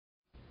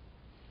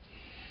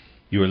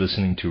You are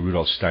listening to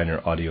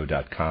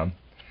RudolfSteinerAudio.com.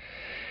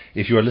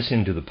 If you are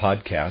listening to the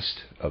podcast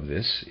of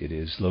this, it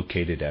is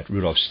located at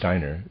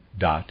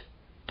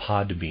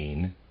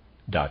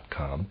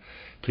rudolfsteiner.podbean.com.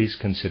 Please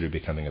consider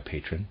becoming a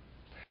patron.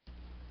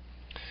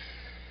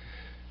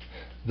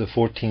 The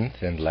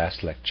 14th and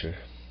last lecture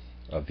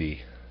of the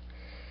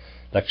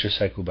lecture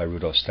cycle by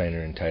Rudolf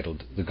Steiner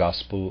entitled The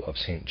Gospel of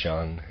St.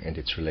 John and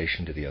its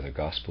Relation to the Other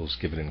Gospels,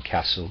 given in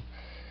Kassel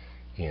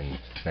in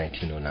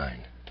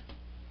 1909.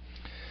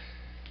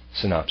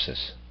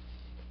 Synopsis.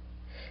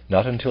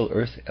 Not until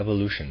earth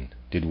evolution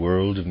did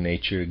world of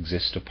nature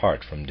exist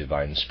apart from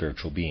divine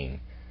spiritual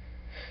being.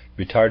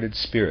 Retarded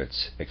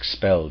spirits,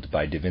 expelled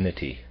by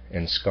divinity,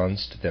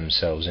 ensconced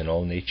themselves in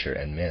all nature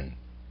and men.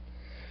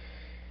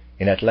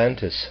 In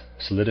Atlantis,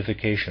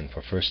 solidification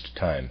for first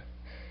time,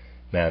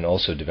 man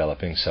also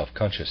developing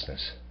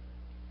self-consciousness.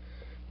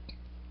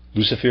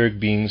 Luciferic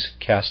beings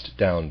cast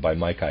down by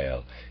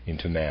Michael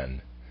into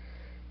man.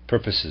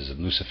 Purposes of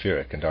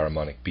Luciferic and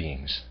Ahrimanic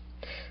beings.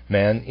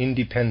 Man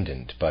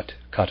independent but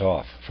cut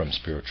off from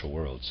spiritual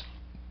worlds.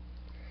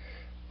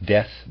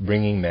 Death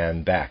bringing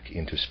man back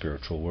into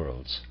spiritual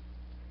worlds.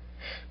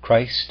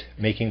 Christ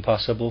making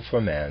possible for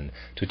man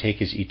to take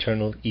his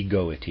eternal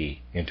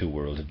egoity into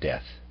world of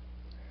death.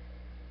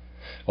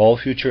 All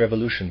future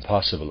evolution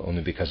possible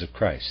only because of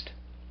Christ.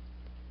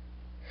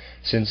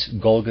 Since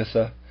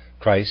Golgotha,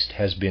 Christ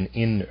has been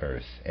in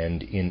earth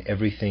and in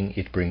everything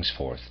it brings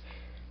forth.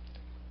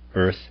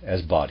 Earth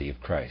as body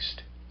of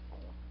Christ.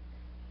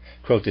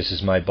 Quote, "This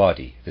is my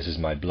body, this is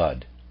my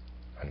blood."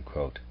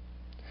 Unquote.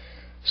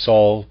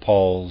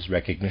 Paul's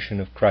recognition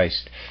of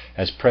Christ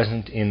as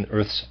present in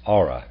earth's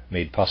aura,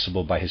 made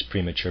possible by his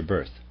premature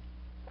birth.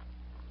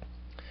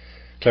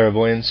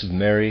 Clairvoyance of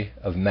Mary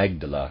of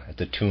Magdala at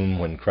the tomb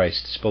when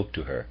Christ spoke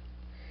to her.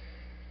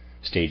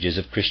 Stages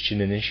of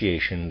Christian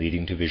initiation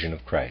leading to vision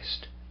of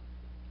Christ.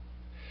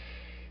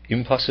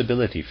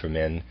 Impossibility for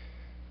men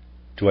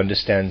to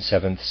understand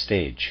seventh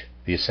stage,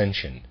 the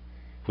Ascension,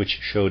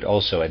 which showed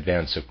also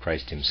advance of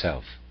Christ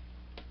himself.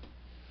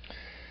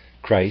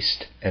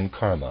 Christ and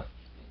karma,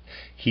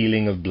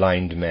 healing of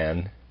blind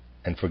man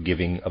and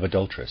forgiving of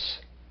adulteress,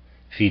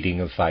 feeding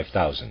of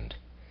 5,000.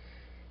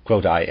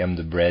 Quote, "I am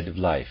the bread of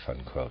life,"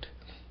 unquote.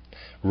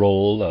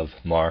 Role of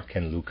Mark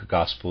and Luke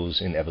Gospels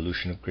in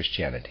evolution of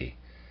Christianity.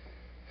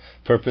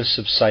 Purpose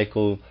of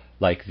cycle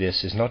like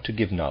this is not to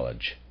give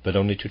knowledge, but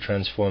only to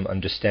transform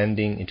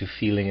understanding into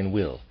feeling and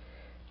will,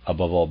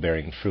 above all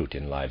bearing fruit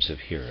in lives of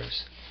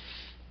hearers.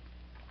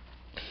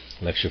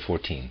 Lecture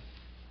 14.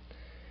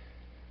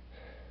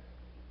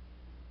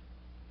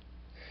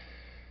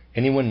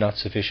 Anyone not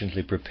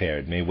sufficiently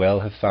prepared may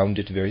well have found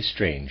it very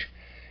strange,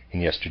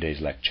 in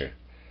yesterday's lecture,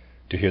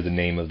 to hear the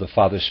name of the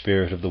Father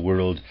Spirit of the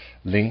world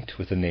linked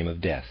with the name of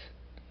death.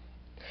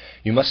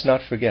 You must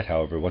not forget,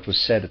 however, what was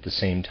said at the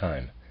same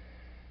time,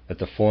 that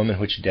the form in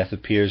which death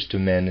appears to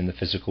men in the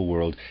physical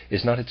world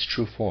is not its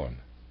true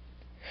form,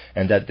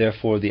 and that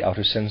therefore the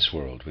outer sense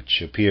world,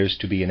 which appears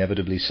to be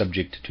inevitably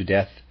subject to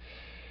death,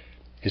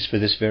 is for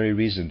this very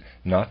reason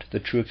not the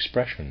true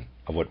expression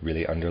of what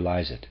really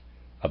underlies it,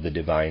 of the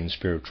divine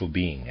spiritual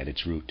being at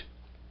its root.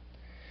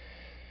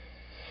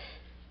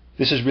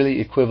 This is really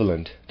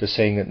equivalent to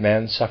saying that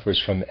man suffers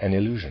from an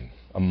illusion,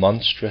 a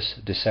monstrous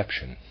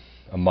deception,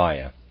 a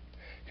maya,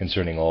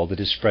 concerning all that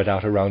is spread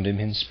out around him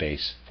in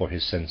space for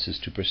his senses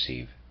to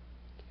perceive.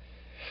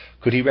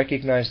 Could he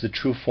recognize the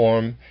true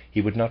form, he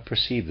would not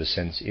perceive the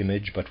sense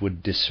image, but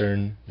would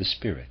discern the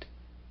spirit.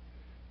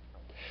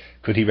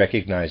 Could he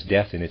recognize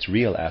death in its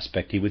real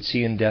aspect, he would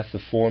see in death the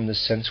form the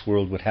sense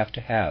world would have to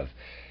have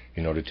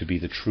in order to be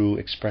the true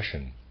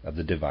expression of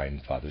the divine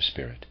Father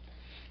Spirit.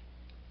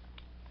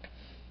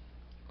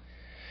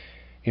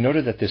 In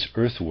order that this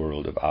earth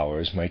world of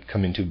ours might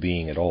come into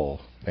being at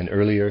all, an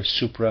earlier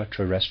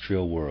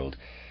supra-terrestrial world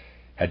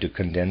had to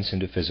condense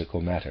into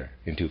physical matter,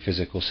 into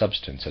physical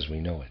substance as we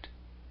know it.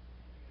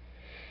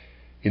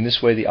 In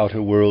this way the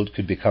outer world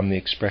could become the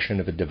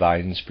expression of a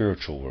divine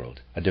spiritual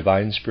world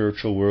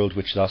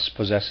which thus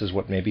possesses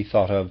what may be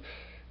thought of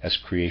as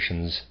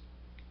creations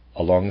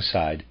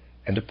alongside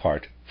and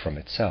apart from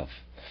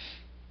itself.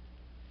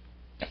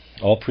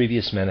 All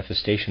previous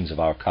manifestations of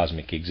our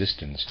cosmic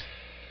existence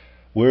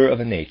were of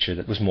a nature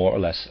that was more or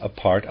less a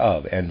part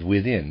of and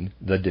within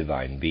the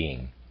divine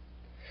being.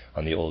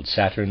 On the old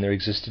Saturn there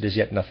existed as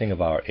yet nothing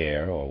of our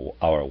air or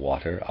our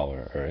water,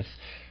 our earth,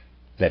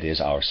 that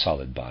is, our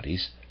solid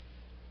bodies.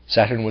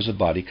 Saturn was a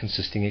body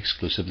consisting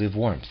exclusively of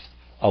warmth,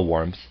 a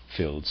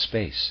warmth-filled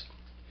space.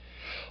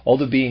 All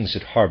the beings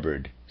it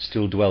harbored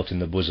still dwelt in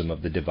the bosom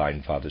of the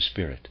divine Father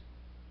Spirit.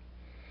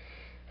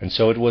 And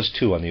so it was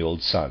too on the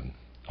old Sun,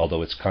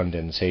 although its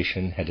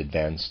condensation had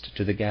advanced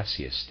to the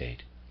gaseous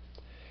state.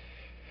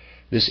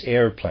 This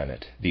air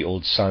planet, the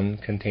old Sun,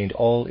 contained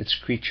all its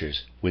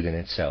creatures within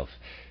itself,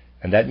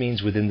 and that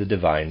means within the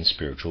divine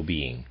spiritual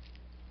being.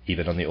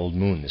 Even on the old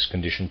Moon this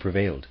condition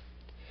prevailed.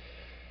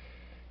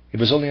 It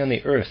was only on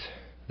the earth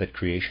that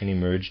creation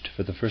emerged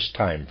for the first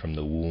time from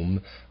the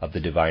womb of the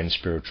divine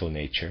spiritual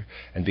nature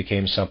and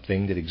became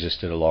something that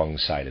existed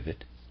alongside of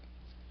it.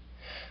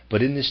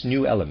 But in this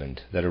new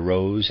element that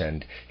arose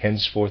and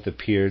henceforth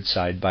appeared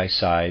side by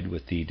side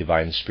with the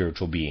divine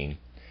spiritual being,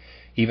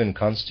 even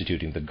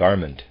constituting the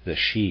garment, the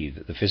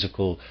sheath, the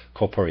physical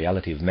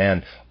corporeality of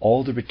man,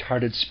 all the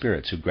retarded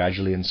spirits who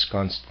gradually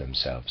ensconced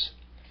themselves.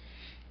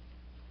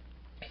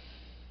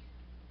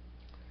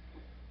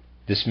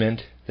 This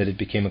meant that it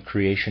became a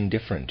creation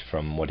different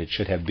from what it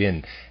should have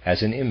been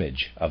as an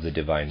image of the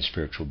divine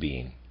spiritual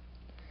being.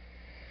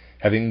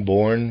 Having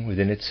borne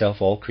within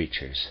itself all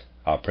creatures,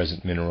 our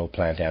present mineral,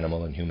 plant,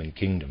 animal, and human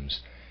kingdoms,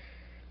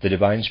 the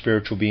divine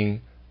spiritual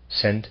being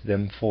sent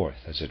them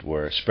forth, as it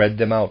were, spread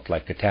them out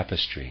like a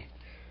tapestry,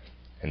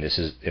 and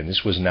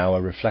this was now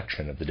a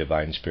reflection of the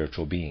divine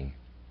spiritual being.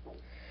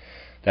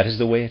 That is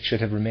the way it should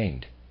have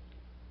remained.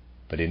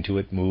 But into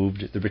it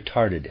moved the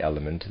retarded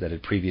element that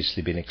had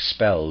previously been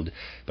expelled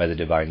by the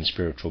divine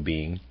spiritual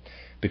being,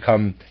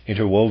 become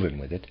interwoven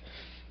with it.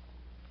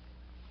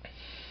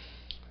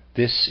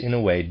 This, in a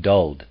way,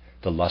 dulled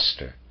the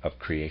luster of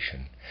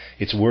creation.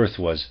 Its worth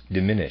was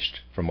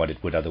diminished from what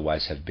it would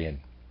otherwise have been.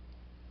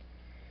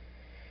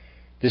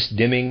 This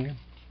dimming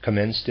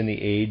commenced in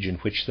the age in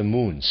which the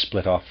moon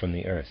split off from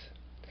the earth,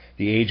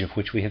 the age of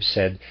which we have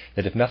said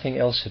that if nothing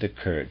else had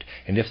occurred,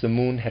 and if the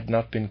moon had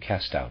not been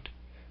cast out,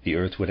 the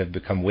earth would have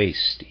become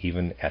waste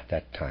even at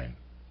that time.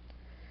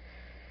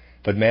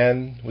 But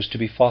man was to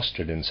be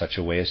fostered in such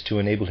a way as to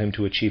enable him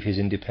to achieve his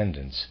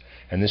independence,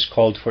 and this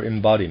called for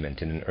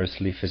embodiment in an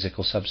earthly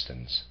physical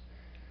substance.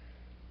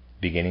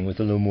 Beginning with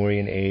the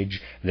Lemurian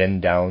age,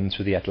 then down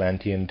through the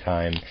Atlantean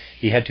time,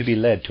 he had to be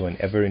led to an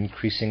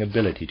ever-increasing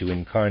ability to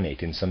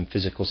incarnate in some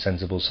physical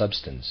sensible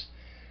substance.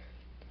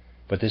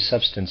 But this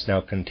substance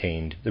now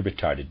contained the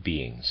retarded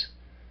beings,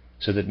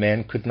 so that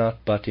man could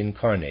not but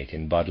incarnate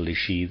in bodily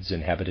sheaths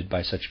inhabited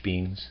by such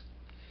beings.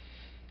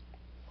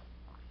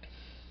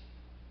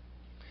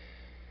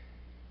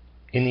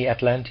 In the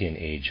Atlantean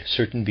age,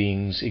 certain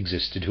beings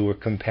existed who were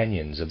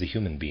companions of the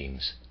human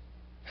beings.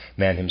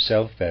 Man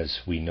himself, as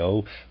we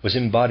know, was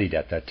embodied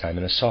at that time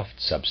in a soft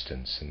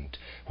substance, and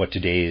what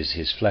today is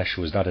his flesh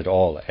was not at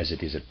all as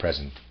it is at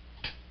present.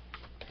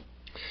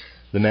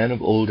 The man of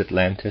old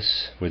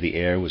Atlantis, where the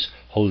air was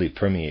wholly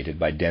permeated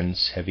by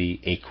dense, heavy,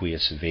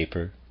 aqueous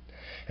vapor,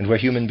 and where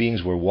human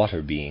beings were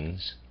water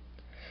beings,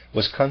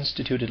 was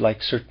constituted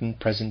like certain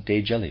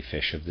present-day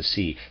jellyfish of the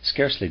sea,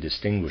 scarcely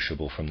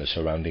distinguishable from the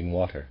surrounding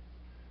water.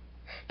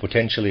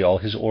 Potentially all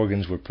his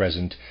organs were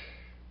present,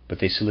 but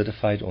they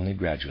solidified only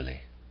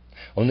gradually.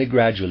 Only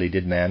gradually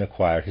did man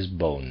acquire his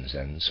bones,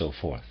 and so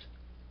forth.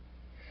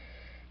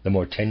 The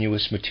more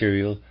tenuous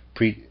material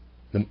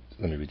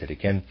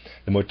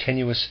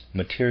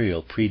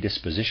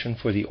predisposition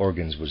for the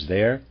organs was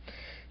there,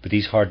 but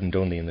these hardened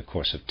only in the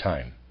course of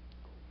time.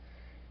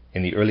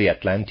 In the early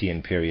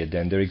Atlantean period,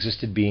 then, there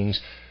existed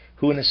beings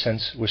who, in a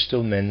sense, were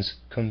still men's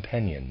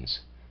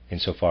companions,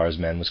 insofar as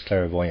man was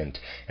clairvoyant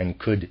and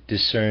could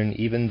discern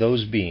even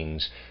those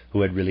beings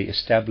who had really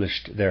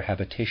established their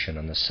habitation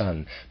on the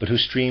sun, but who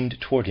streamed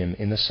toward him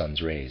in the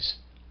sun's rays.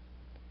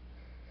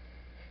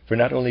 For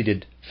not only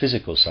did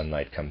physical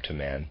sunlight come to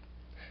man,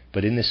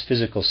 but in this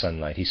physical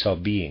sunlight he saw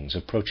beings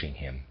approaching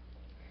him,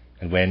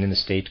 and when in a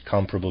state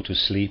comparable to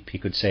sleep he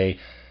could say,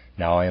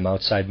 "Now I am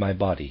outside my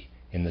body,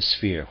 in the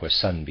sphere where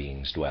sun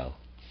beings dwell."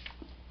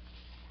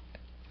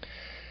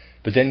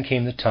 But then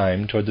came the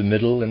time toward the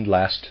middle and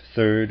last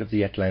third of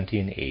the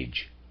Atlantean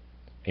age,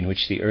 in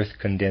which the earth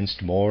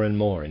condensed more and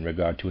more in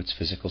regard to its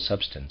physical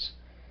substance,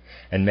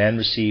 and man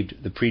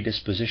received the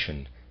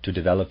predisposition to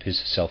develop his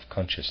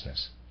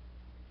self-consciousness.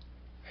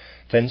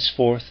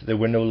 Thenceforth there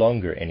were no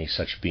longer any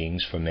such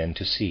beings for men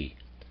to see,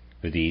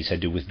 for these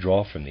had to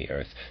withdraw from the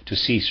earth, to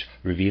cease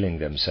revealing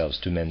themselves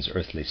to men's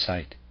earthly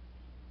sight.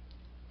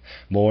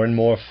 More and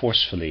more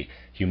forcefully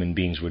human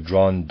beings were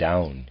drawn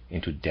down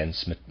into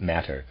dense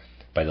matter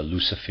by the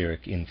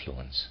luciferic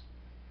influence.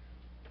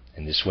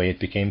 In this way it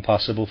became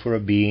possible for a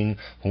being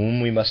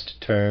whom we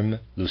must term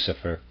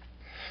Lucifer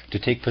to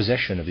take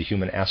possession of the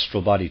human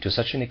astral body to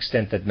such an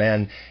extent that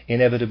man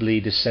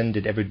inevitably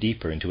descended ever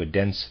deeper into a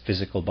dense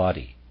physical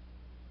body.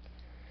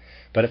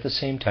 But at the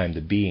same time the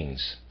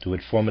beings who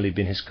had formerly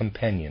been his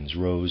companions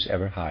rose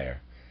ever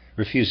higher.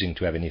 Refusing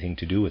to have anything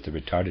to do with the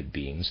retarded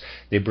beings,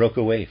 they broke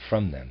away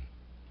from them.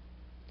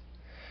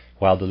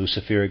 While the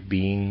luciferic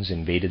beings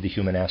invaded the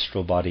human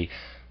astral body,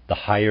 the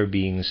higher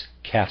beings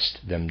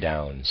cast them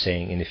down,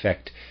 saying in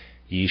effect,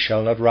 "Ye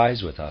shall not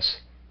rise with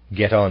us.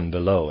 Get on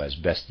below as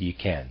best ye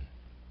can."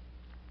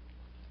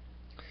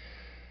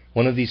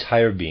 One of these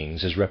higher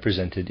beings is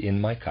represented in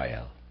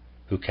Michael,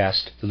 who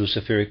cast the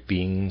luciferic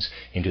beings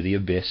into the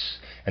abyss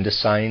and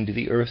assigned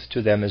the earth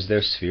to them as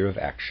their sphere of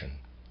action.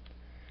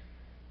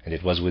 And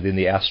it was within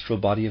the astral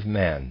body of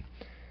man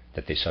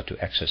that they sought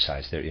to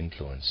exercise their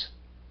influence.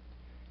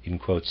 In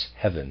quotes,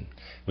 heaven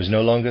was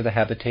no longer the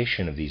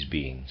habitation of these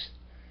beings.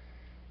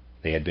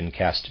 They had been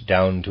cast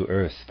down to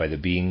earth by the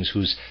beings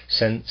whose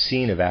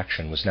scene of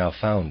action was now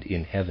found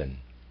in heaven.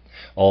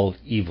 All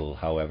evil,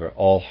 however,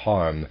 all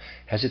harm,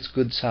 has its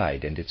good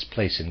side and its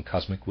place in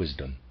cosmic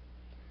wisdom.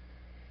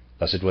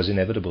 Thus it was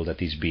inevitable that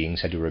these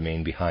beings had to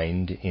remain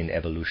behind in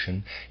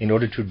evolution in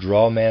order to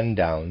draw man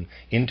down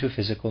into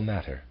physical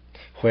matter,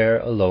 where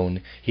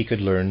alone he could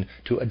learn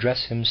to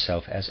address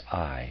himself as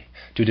I,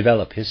 to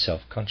develop his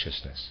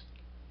self-consciousness.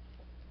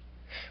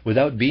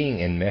 Without being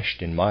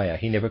enmeshed in Maya,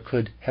 he never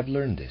could have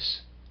learned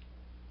this.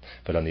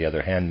 But on the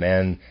other hand,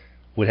 man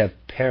would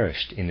have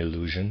perished in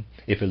illusion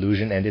if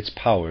illusion and its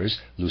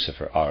powers,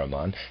 Lucifer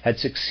Ahriman, had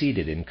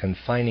succeeded in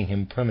confining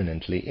him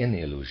permanently in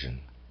illusion.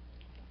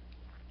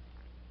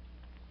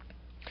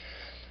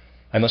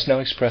 I must now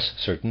express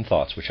certain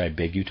thoughts which I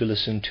beg you to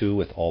listen to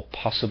with all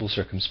possible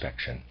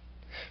circumspection,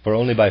 for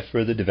only by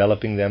further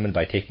developing them and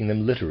by taking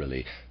them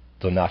literally,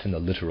 though not in the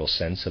literal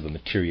sense of a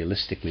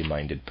materialistically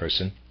minded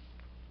person,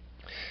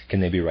 can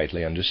they be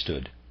rightly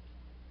understood.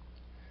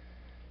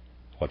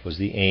 What was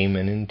the aim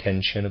and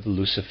intention of the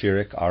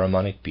Luciferic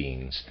Ahrimanic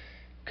beings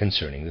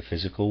concerning the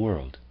physical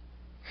world?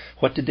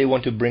 What did they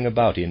want to bring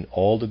about in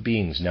all the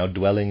beings now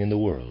dwelling in the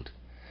world,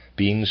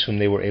 beings whom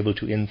they were able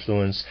to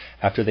influence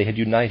after they had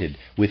united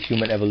with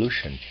human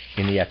evolution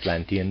in the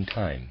Atlantean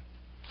time?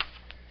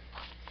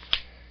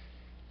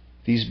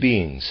 These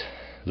beings,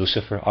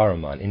 Lucifer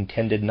Ahriman,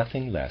 intended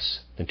nothing less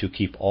than to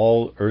keep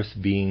all earth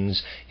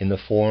beings in the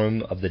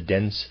form of the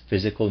dense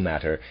physical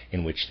matter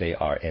in which they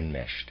are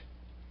enmeshed.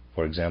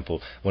 For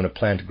example, when a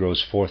plant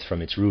grows forth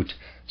from its root,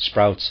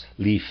 sprouts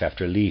leaf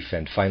after leaf,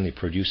 and finally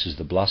produces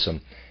the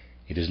blossom,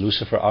 it is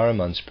Lucifer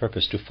Ahriman's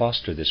purpose to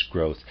foster this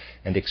growth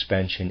and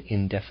expansion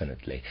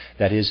indefinitely,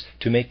 that is,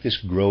 to make this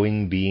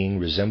growing being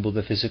resemble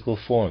the physical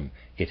form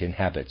it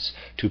inhabits,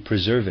 to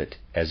preserve it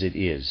as it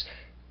is,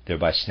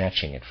 thereby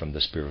snatching it from the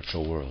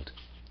spiritual world.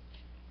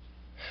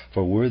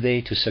 For were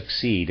they to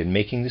succeed in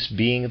making this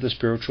being of the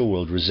spiritual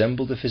world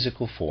resemble the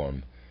physical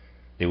form,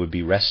 they would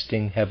be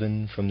wresting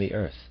heaven from the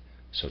earth,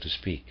 so to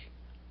speak.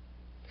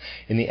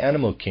 In the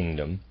animal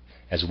kingdom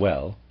as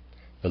well,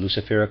 the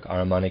Luciferic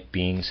Ahrimanic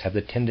beings have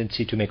the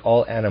tendency to make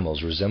all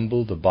animals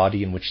resemble the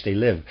body in which they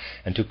live,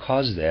 and to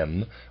cause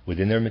them,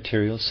 within their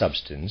material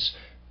substance,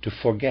 to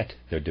forget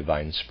their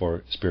divine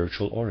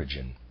spiritual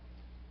origin.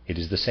 It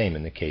is the same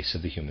in the case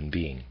of the human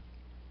being.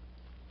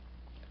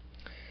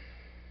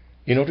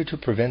 In order to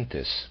prevent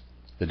this,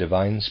 the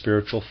divine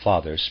spiritual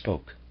Father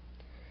spoke.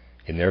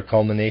 In their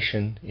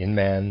culmination in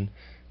man,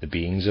 the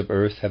beings of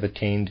earth have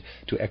attained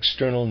to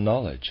external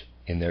knowledge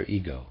in their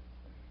ego.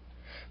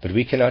 But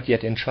we cannot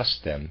yet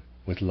entrust them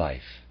with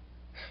life,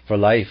 for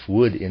life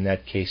would in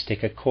that case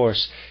take a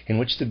course in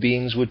which the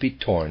beings would be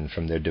torn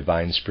from their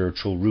divine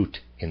spiritual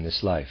root in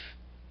this life.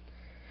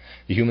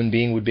 The human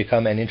being would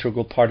become an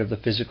integral part of the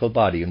physical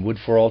body and would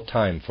for all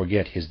time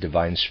forget his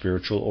divine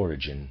spiritual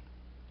origin.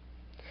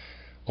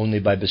 Only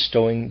by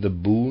bestowing the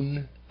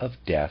boon of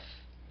death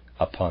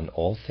upon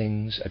all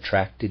things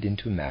attracted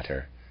into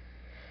matter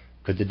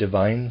could the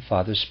divine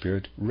Father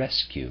Spirit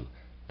rescue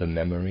the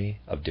memory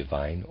of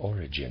divine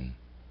origin.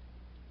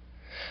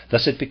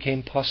 Thus it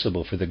became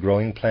possible for the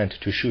growing plant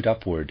to shoot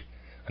upward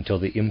until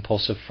the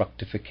impulse of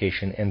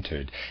fructification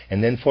entered,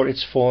 and then for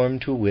its form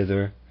to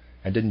wither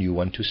and a new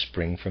one to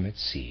spring from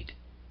its seed.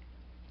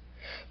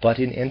 But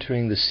in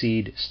entering the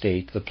seed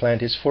state, the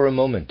plant is for a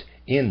moment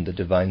in the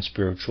divine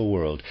spiritual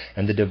world,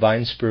 and the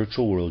divine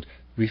spiritual world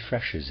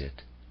refreshes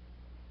it.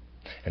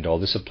 And all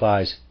this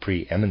applies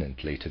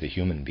preeminently to the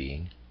human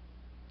being.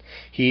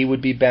 He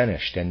would be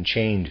banished and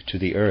chained to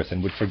the earth,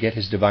 and would forget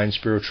his divine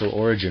spiritual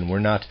origin were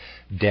not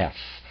death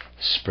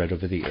spread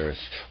over the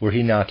earth, were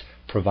he not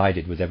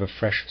provided with ever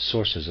fresh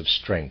sources of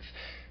strength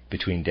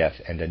between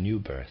death and a new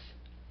birth,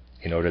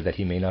 in order that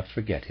he may not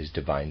forget his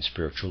divine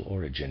spiritual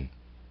origin.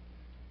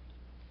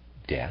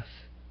 Death?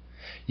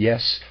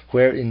 Yes,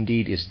 where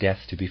indeed is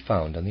death to be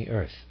found on the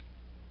earth?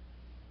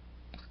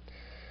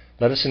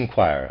 Let us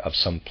inquire of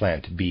some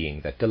plant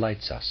being that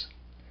delights us.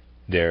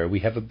 There we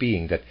have a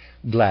being that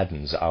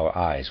gladdens our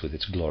eyes with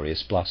its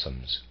glorious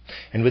blossoms,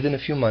 and within a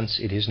few months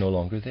it is no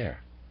longer there.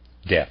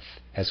 Death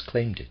has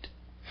claimed it.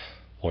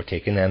 Or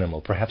take an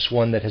animal, perhaps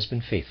one that has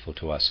been faithful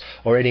to us,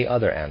 or any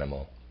other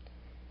animal.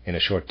 In a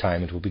short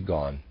time it will be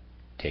gone,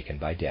 taken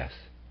by death.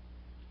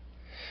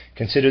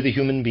 Consider the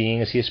human being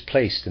as he is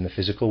placed in the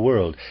physical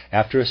world.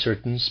 After a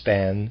certain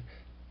span,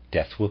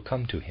 death will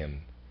come to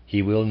him.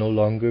 He will no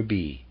longer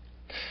be.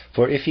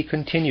 For if he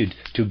continued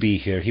to be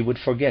here, he would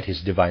forget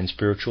his divine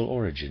spiritual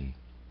origin.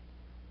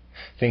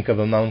 Think of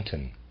a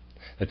mountain.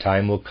 The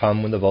time will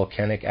come when the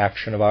volcanic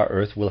action of our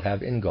earth will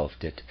have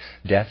engulfed it.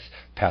 Death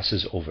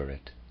passes over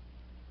it.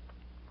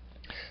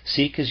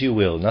 Seek as you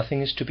will,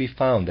 nothing is to be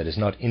found that is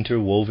not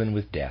interwoven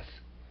with death.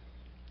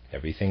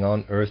 Everything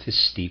on earth is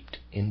steeped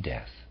in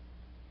death.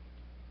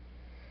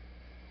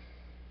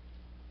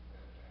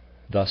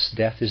 Thus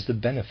death is the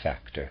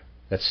benefactor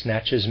that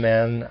snatches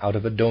man out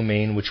of a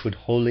domain which would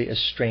wholly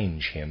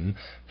estrange him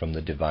from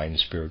the divine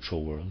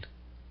spiritual world.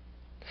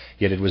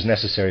 Yet it was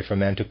necessary for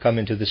man to come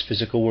into this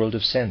physical world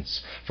of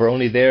sense, for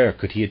only there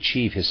could he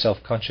achieve his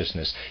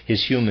self-consciousness,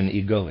 his human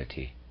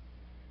egoity.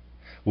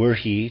 Were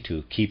he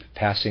to keep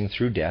passing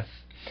through death,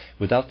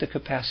 without the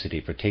capacity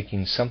for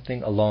taking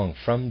something along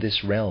from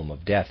this realm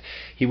of death,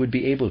 he would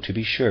be able, to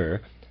be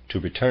sure, to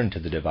return to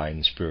the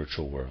divine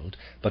spiritual world,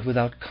 but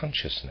without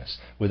consciousness,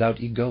 without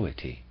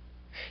egoity.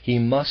 He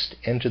must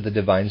enter the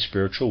divine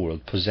spiritual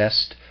world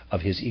possessed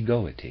of his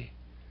egoity.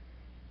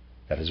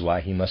 That is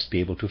why he must be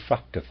able to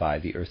fructify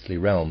the earthly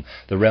realm,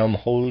 the realm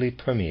wholly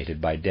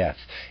permeated by death,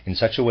 in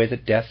such a way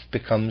that death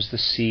becomes the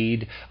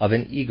seed of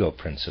an ego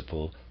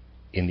principle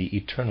in the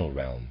eternal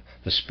realm,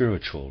 the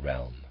spiritual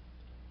realm.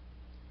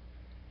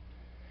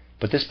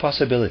 But this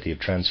possibility of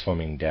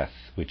transforming death,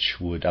 which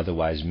would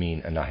otherwise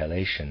mean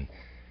annihilation,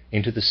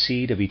 into the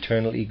seed of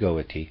eternal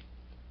egoity,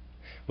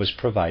 was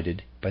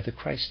provided by the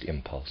Christ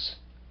impulse.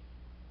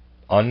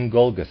 On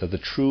Golgotha, the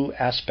true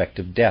aspect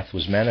of death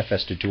was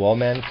manifested to all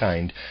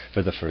mankind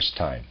for the first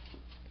time.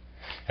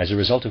 As a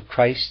result of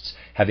Christ's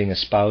having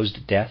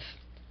espoused death,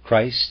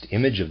 Christ,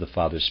 image of the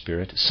Father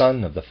Spirit,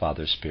 Son of the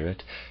Father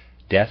Spirit,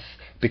 death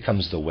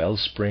becomes the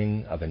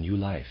wellspring of a new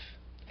life,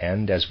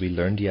 and, as we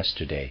learned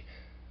yesterday,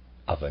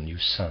 of a new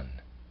Son.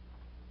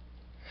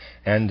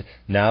 And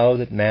now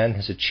that man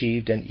has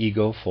achieved an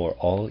ego for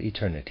all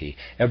eternity,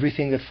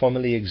 everything that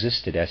formerly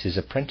existed as his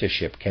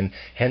apprenticeship can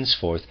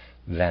henceforth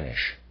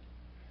vanish,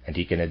 and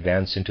he can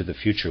advance into the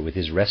future with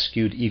his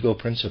rescued ego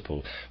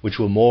principle, which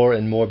will more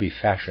and more be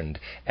fashioned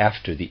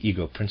after the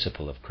ego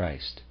principle of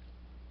Christ.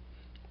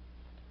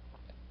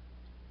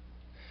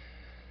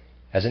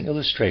 As an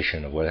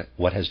illustration of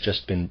what has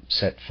just been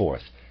set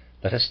forth,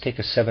 let us take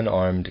a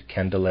 7-armed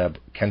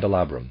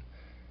candelabrum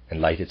and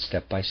light it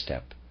step by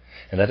step,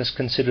 and let us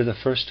consider the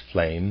first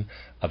flame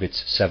of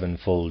its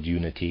 7-fold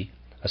unity,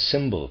 a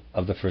symbol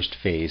of the first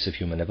phase of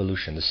human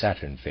evolution, the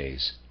Saturn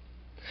phase.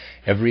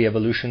 Every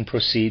evolution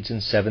proceeds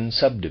in 7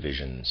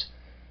 subdivisions.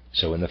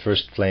 So in the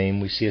first flame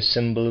we see a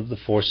symbol of the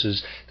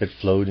forces that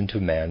flowed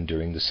into man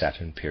during the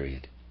Saturn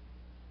period.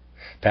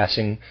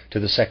 Passing to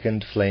the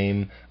second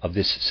flame of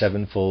this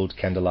 7-fold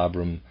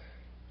candelabrum,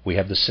 we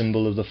have the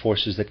symbol of the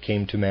forces that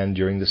came to man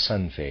during the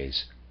Sun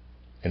phase.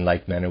 In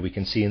like manner we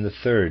can see in the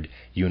third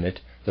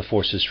unit the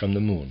forces from the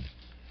moon,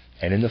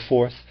 and in the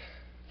fourth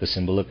the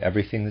symbol of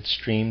everything that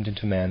streamed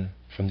into man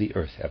from the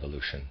earth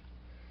evolution.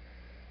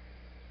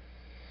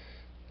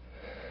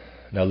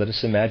 Now let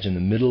us imagine the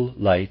middle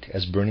light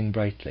as burning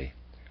brightly,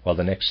 while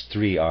the next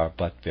 3 are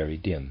but very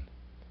dim.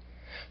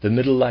 The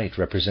middle light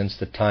represents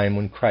the time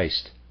when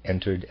Christ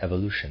entered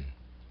evolution.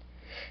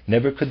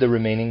 Never could the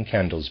remaining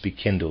candles be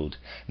kindled,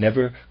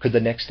 never could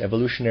the next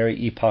evolutionary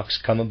epochs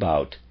come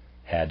about,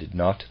 had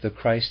not the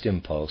Christ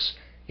impulse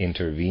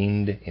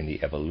intervened in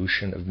the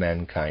evolution of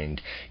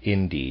mankind.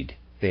 Indeed,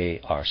 they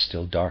are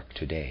still dark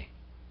today.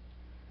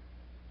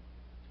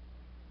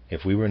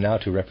 If we were now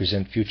to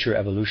represent future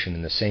evolution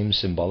in the same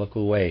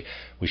symbolical way,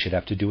 we should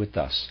have to do it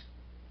thus.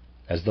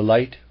 As the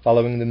light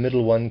following the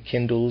middle one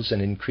kindles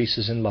and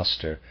increases in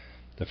luster,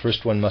 the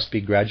first one must be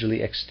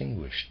gradually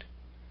extinguished.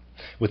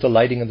 With the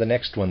lighting of the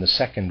next one, the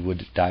second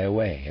would die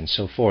away, and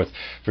so forth,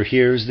 for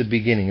here is the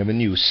beginning of a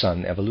new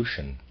sun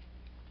evolution.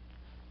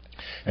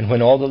 And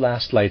when all the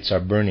last lights are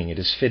burning, it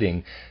is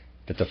fitting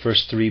that the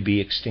first 3 be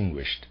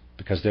extinguished,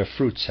 because their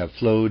fruits have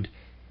flowed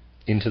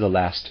into the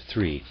last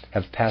 3,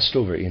 have passed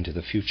over into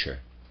the future.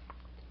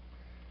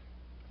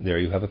 There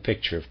you have a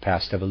picture of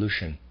past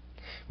evolution,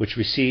 which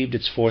received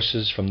its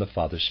forces from the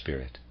Father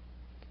Spirit.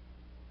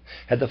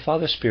 Had the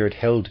Father Spirit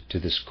held to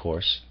this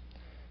course,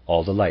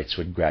 all the lights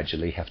would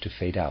gradually have to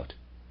fade out,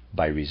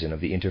 by reason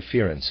of the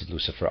interference of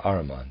Lucifer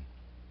Ahriman.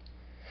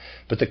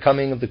 But the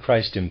coming of the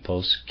Christ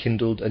impulse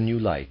kindled a new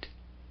light,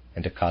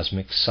 and a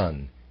cosmic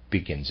sun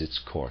begins its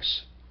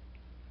course.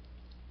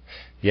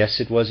 Yes,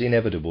 it was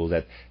inevitable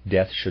that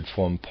death should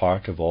form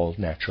part of all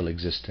natural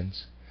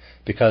existence,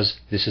 because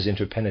this is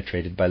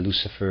interpenetrated by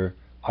Lucifer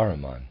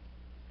Ahriman.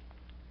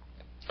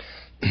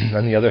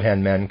 On the other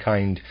hand,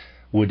 mankind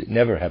would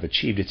never have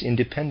achieved its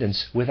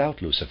independence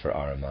without Lucifer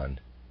Ahriman.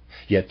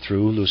 Yet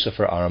through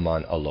Lucifer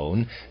Ahriman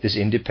alone, this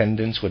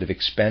independence would have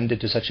expanded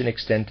to such an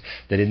extent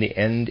that in the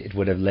end it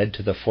would have led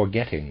to the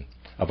forgetting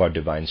of our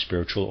divine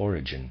spiritual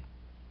origin.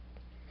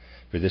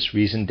 For this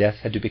reason, death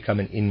had to become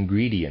an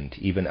ingredient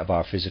even of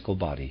our physical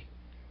body.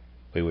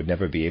 We would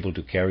never be able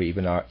to carry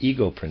even our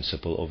ego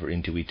principle over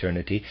into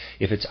eternity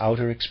if its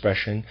outer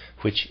expression,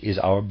 which is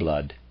our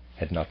blood,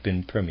 had not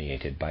been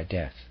permeated by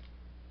death.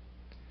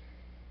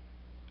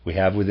 We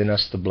have within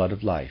us the blood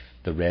of life,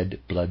 the red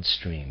blood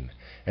stream,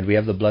 and we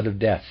have the blood of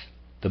death,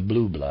 the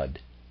blue blood.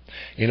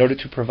 In order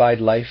to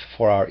provide life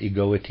for our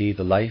egoity,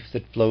 the life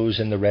that flows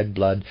in the red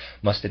blood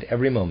must at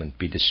every moment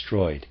be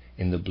destroyed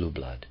in the blue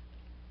blood.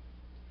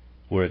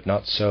 Were it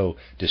not so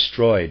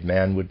destroyed,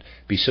 man would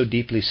be so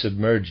deeply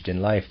submerged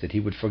in life that he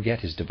would forget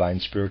his divine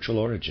spiritual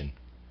origin.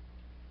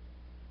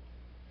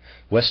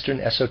 Western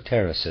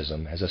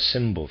esotericism has a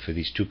symbol for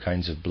these 2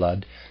 kinds of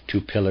blood,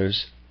 2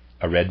 pillars,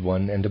 a red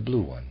one and a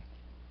blue one.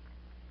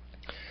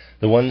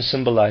 The one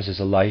symbolizes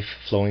a life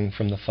flowing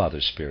from the Father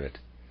Spirit,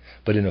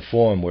 but in a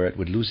form where it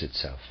would lose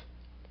itself.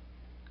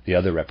 The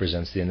other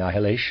represents the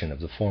annihilation of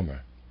the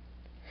former.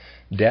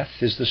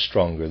 Death is the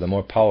stronger, the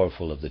more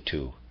powerful of the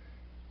 2.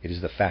 It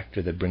is the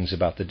factor that brings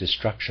about the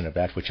destruction of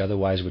that which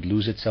otherwise would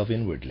lose itself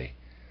inwardly.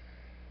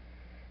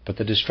 But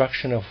the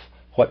destruction of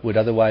what would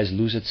otherwise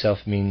lose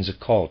itself means a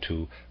call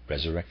to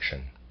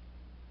resurrection.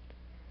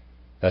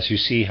 Thus you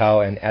see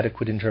how an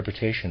adequate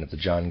interpretation of the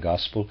John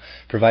Gospel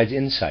provides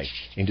insight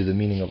into the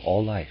meaning of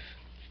all life.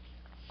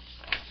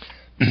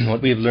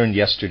 What we have learned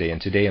yesterday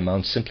and today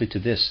amounts simply to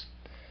this.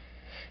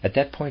 At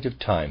that point of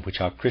time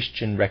which our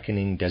Christian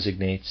reckoning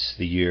designates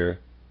the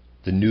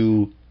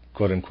new,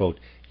 quote-unquote,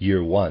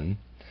 year one,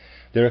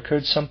 there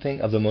occurred something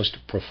of the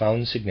most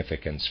profound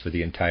significance for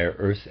the entire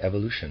Earth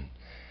evolution,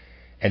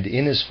 and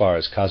in as far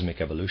as cosmic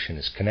evolution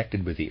is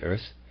connected with the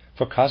Earth,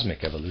 for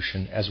cosmic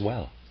evolution as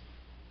well.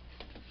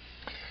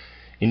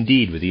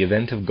 Indeed, with the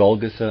event of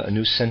Golgotha, a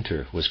new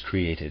center was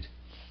created.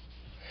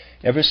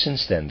 Ever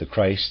since then, the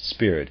Christ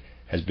Spirit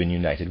has been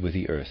united with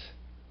the Earth.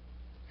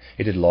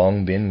 It had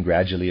long been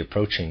gradually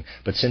approaching,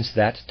 but since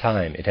that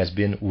time it has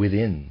been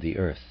within the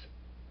Earth.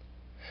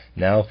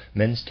 Now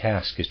men's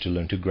task is to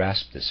learn to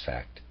grasp this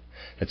fact,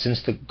 that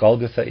since the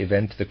Golgotha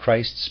event the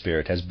Christ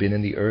Spirit has been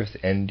in the Earth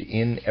and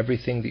in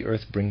everything the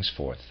Earth brings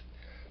forth.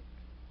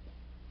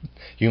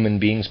 Human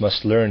beings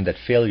must learn that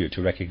failure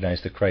to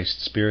recognize the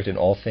Christ Spirit in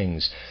all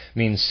things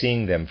means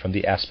seeing them from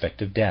the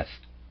aspect of death,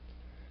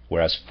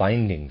 whereas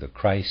finding the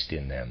Christ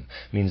in them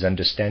means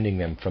understanding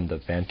them from the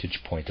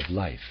vantage point of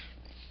life.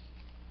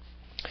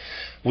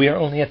 We are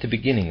only at the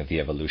beginning of the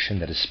evolution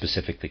that is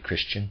specifically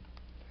Christian.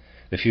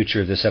 The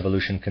future of this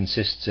evolution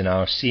consists in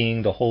our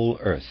seeing the whole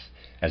earth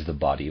as the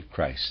body of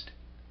Christ.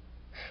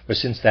 For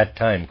since that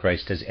time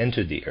Christ has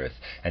entered the earth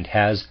and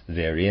has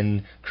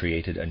therein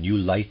created a new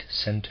light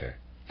center.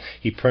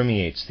 He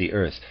permeates the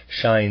earth,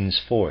 shines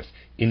forth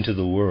into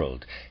the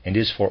world, and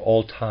is for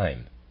all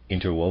time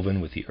interwoven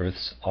with the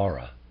earth's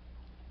aura.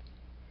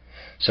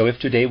 So if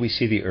today we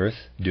see the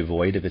earth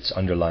devoid of its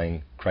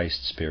underlying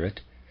Christ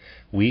Spirit,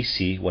 we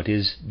see what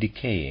is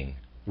decaying,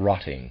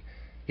 rotting,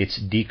 its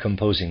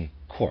decomposing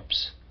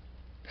corpse.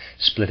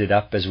 Split it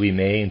up as we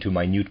may into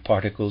minute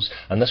particles,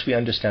 unless we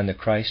understand the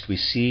Christ, we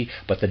see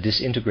but the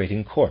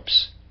disintegrating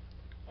corpse.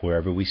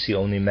 Wherever we see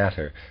only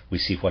matter, we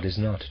see what is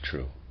not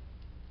true.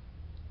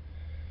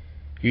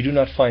 You do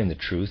not find the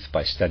truth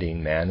by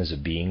studying man as a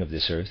being of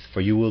this earth, for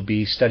you will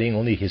be studying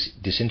only his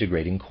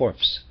disintegrating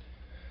corpse.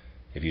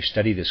 If you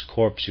study this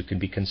corpse, you can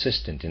be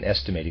consistent in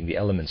estimating the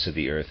elements of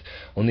the earth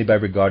only by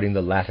regarding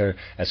the latter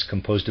as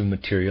composed of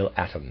material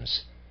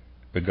atoms,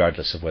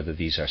 regardless of whether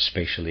these are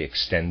spatially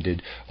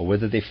extended or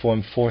whether they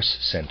form force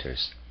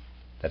centers.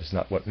 That is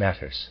not what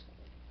matters.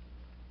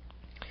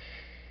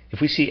 If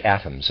we see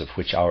atoms of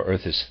which our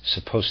earth is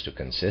supposed to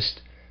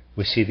consist,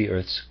 we see the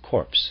earth's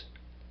corpse.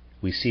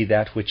 We see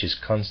that which is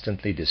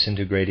constantly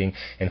disintegrating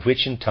and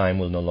which in time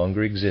will no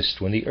longer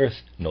exist when the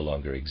earth no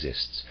longer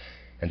exists,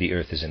 and the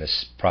earth is in a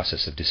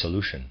process of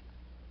dissolution.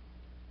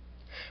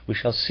 We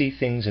shall see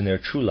things in their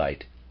true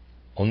light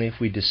only if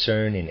we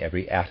discern in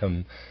every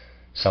atom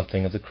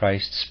something of the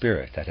Christ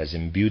Spirit that has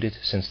imbued it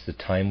since the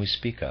time we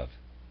speak of.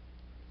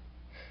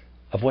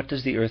 Of what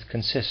does the earth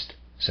consist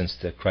since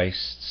the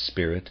Christ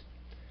Spirit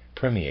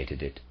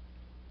permeated it?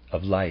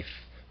 Of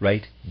life,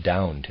 right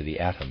down to the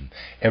atom.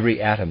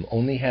 Every atom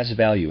only has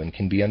value and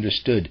can be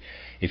understood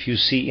if you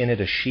see in it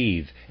a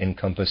sheath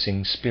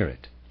encompassing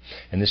spirit,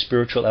 and the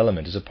spiritual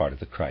element is a part of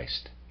the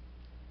Christ.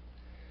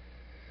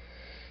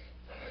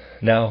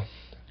 Now,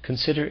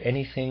 consider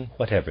anything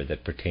whatever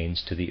that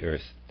pertains to the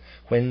earth.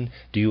 When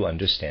do you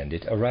understand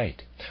it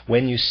aright?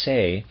 When you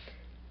say,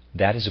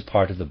 that is a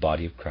part of the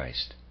body of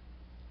Christ.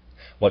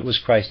 What was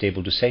Christ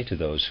able to say to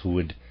those who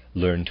would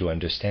learn to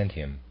understand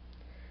him?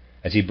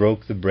 As he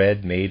broke the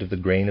bread made of the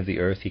grain of the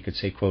earth, he could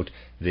say, quote,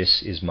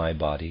 "This is my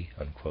body,"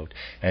 unquote.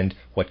 And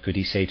what could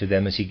he say to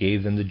them as he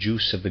gave them the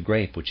juice of the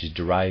grape, which is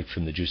derived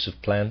from the juice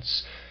of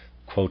plants?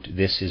 Quote,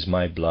 "This is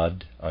my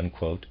blood,"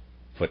 unquote.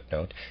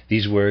 Footnote.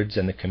 These words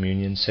and the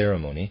communion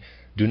ceremony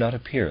do not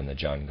appear in the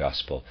John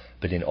Gospel,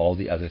 but in all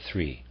the other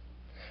three.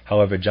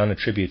 However, John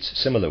attributes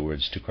similar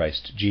words to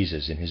Christ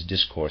Jesus in his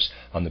discourse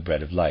on the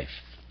bread of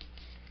life.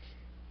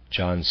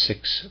 John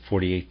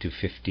 6:48 to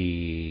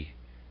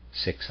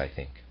 56, I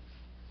think.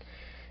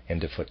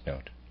 End of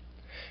footnote.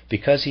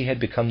 Because he had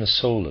become the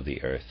soul of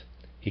the earth,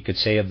 he could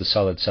say of the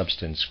solid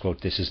substance,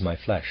 quote, "This is my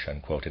flesh,"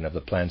 unquote, and of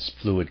the plant's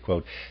fluid,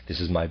 quote, "This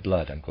is my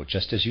blood," unquote,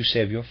 just as you say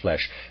of your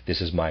flesh,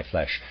 "This is my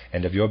flesh,"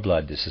 and of your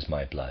blood, "This is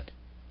my blood."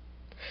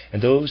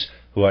 And those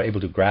who are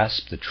able to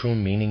grasp the true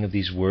meaning of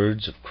these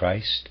words of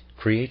Christ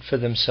create for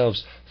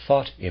themselves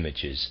thought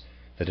images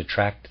that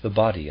attract the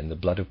body and the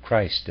blood of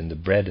Christ in the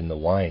bread and the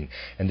wine,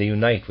 and they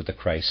unite with the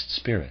Christ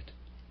Spirit.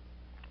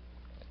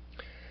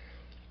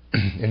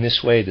 In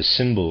this way, the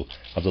symbol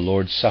of the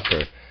Lord's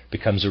Supper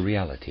becomes a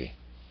reality.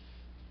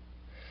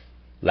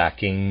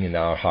 Lacking in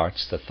our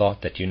hearts the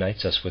thought that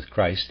unites us with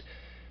Christ,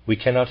 we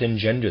cannot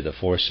engender the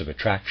force of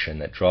attraction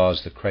that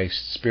draws the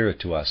Christ Spirit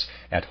to us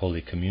at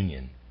Holy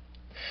Communion.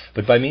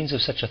 But by means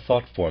of such a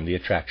thought form, the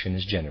attraction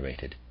is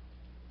generated.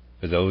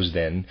 For those,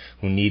 then,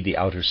 who need the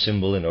outer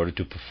symbol in order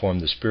to perform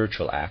the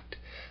spiritual act,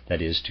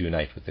 that is, to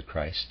unite with the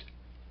Christ,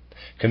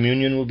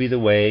 communion will be the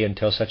way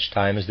until such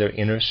time as their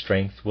inner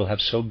strength will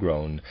have so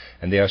grown,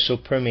 and they are so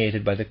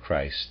permeated by the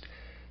Christ,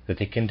 that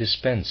they can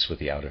dispense with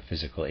the outer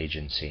physical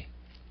agency.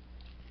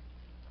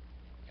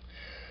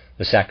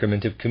 The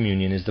sacrament of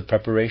communion is the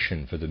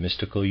preparation for the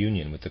mystical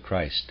union with the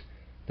Christ,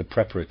 the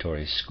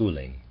preparatory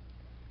schooling.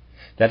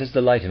 That is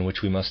the light in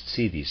which we must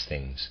see these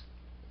things.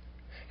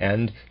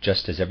 And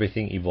just as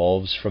everything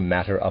evolves from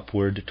matter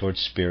upward towards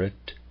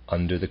spirit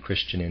under the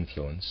Christian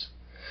influence,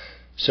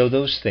 so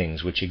those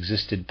things which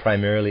existed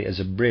primarily as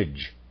a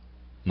bridge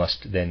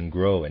must then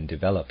grow and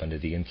develop under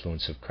the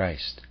influence of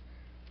Christ.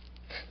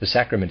 The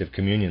sacrament of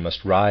communion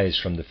must rise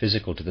from the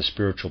physical to the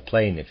spiritual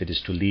plane if it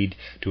is to lead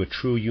to a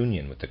true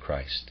union with the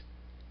Christ.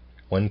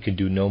 One can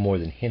do no more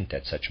than hint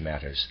at such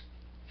matters,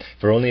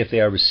 for only if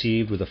they are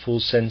received with a full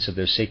sense of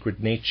their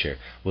sacred nature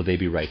will they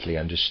be rightly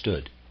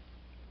understood.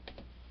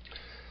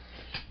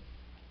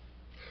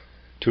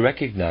 To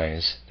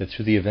recognize that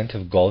through the event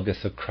of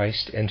Golgotha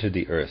Christ entered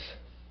the earth,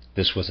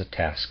 this was a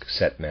task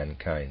set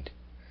mankind.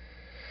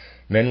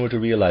 Men were to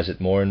realize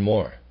it more and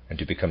more, and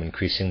to become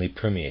increasingly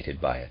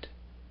permeated by it.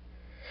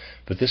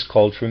 But this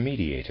called for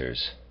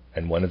mediators,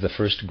 and one of the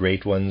first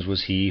great ones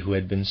was he who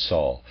had been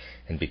Saul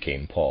and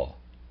became Paul.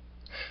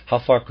 How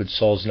far could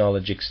Saul's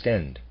knowledge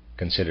extend,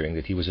 considering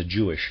that he was a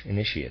Jewish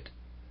initiate?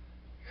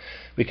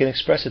 We can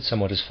express it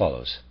somewhat as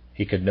follows.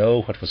 He could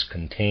know what was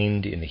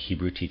contained in the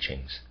Hebrew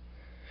teachings.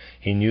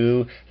 He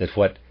knew that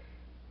what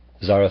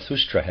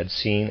Zarathustra had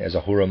seen as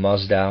Ahura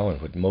Mazda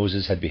and what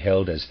Moses had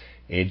beheld as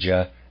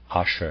Ejah,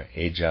 Asher,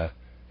 Ejah,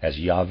 as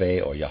Yahweh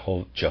or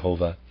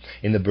Jehovah,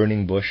 in the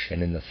burning bush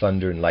and in the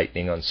thunder and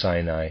lightning on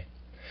Sinai.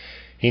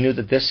 He knew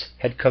that this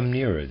had come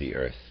nearer the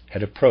earth,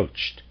 had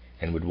approached,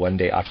 and would one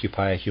day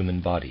occupy a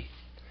human body,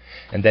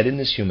 and that in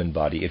this human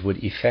body it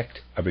would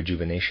effect a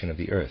rejuvenation of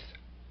the earth.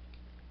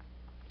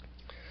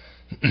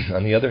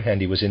 On the other hand,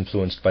 he was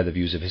influenced by the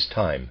views of his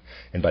time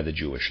and by the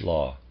Jewish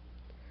law.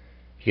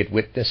 He had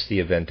witnessed the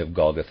event of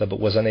Golgotha, but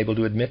was unable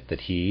to admit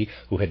that he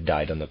who had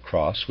died on the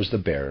cross was the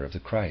bearer of the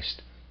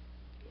Christ.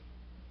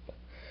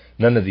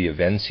 None of the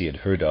events he had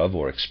heard of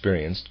or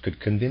experienced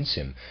could convince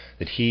him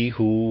that he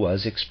who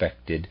was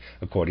expected,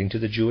 according to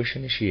the Jewish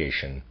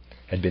initiation,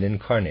 had been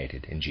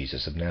incarnated in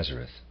Jesus of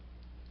Nazareth.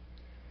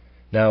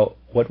 Now,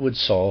 what would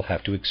Saul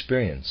have to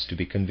experience to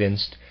be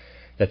convinced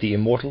that the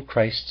immortal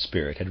Christ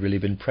Spirit had really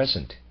been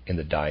present in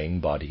the dying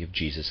body of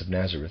Jesus of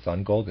Nazareth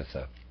on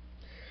Golgotha?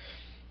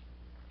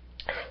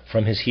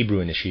 From his Hebrew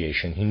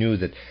initiation, he knew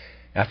that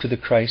after the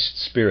Christ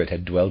Spirit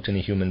had dwelt in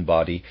a human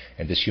body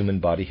and this human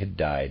body had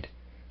died,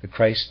 the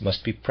Christ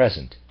must be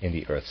present in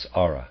the earth's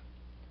aura.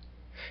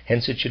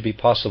 Hence it should be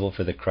possible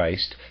for the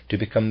Christ to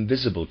become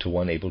visible to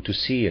one able to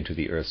see into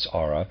the earth's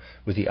aura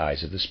with the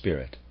eyes of the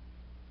Spirit.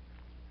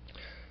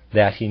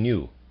 That he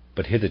knew,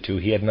 but hitherto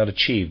he had not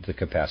achieved the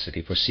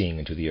capacity for seeing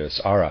into the earth's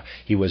aura.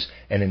 He was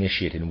an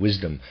initiate in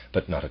wisdom,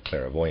 but not a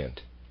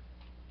clairvoyant.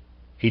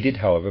 He did,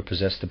 however,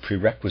 possess the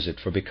prerequisite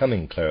for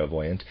becoming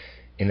clairvoyant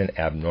in an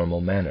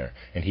abnormal manner,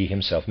 and he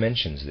himself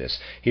mentions this.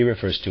 He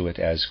refers to it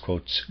as,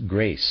 quotes,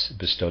 grace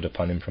bestowed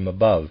upon him from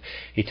above.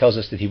 He tells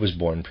us that he was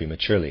born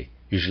prematurely,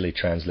 usually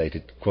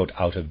translated, quote,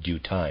 out of due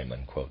time,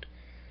 unquote.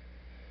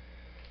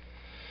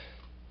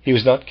 He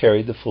was not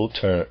carried the full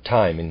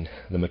time in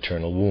the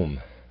maternal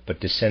womb, but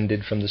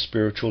descended from the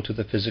spiritual to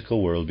the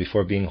physical world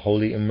before being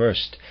wholly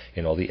immersed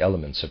in all the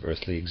elements of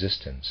earthly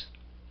existence.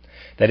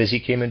 That is, he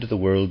came into the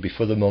world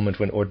before the moment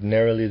when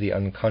ordinarily the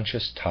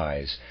unconscious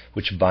ties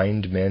which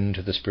bind men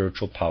to the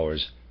spiritual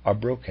powers are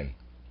broken.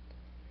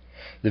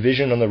 The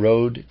vision on the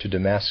road to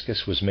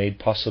Damascus was made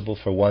possible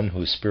for one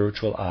whose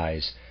spiritual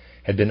eyes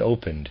had been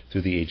opened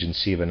through the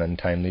agency of an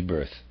untimely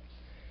birth.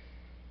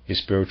 His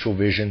spiritual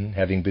vision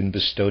having been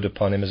bestowed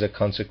upon him as a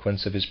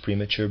consequence of his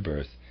premature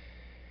birth,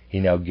 he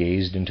now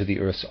gazed into the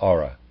earth's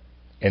aura,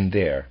 and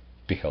there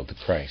beheld the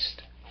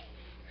Christ.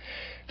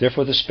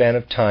 Therefore the span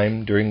of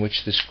time during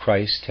which this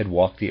Christ had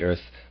walked the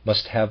earth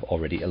must have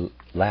already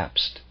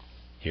elapsed.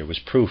 Here was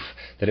proof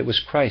that it was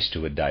Christ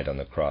who had died on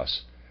the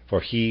cross, for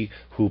he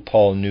who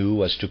Paul knew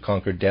was to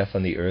conquer death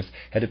on the earth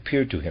had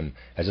appeared to him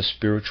as a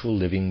spiritual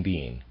living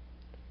being.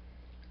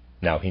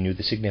 Now he knew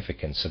the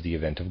significance of the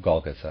event of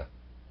Golgotha.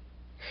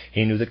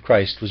 He knew that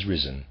Christ was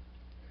risen,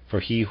 for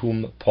he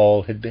whom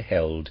Paul had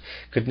beheld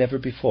could never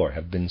before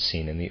have been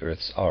seen in the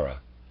earth's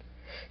aura.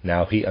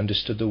 Now he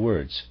understood the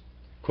words,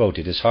 quote,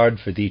 it is hard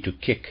for thee to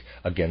kick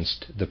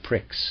against the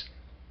pricks,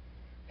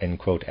 end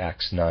quote,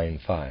 Acts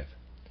 9:5.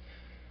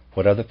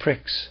 What are the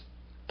pricks?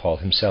 Paul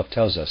himself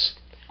tells us,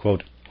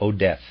 quote, O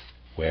death,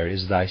 where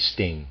is thy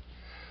sting?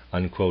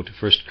 Unquote,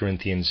 1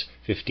 Corinthians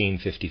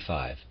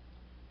 15:55.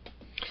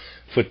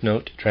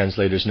 Footnote,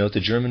 translators note the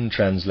German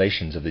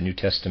translations of the New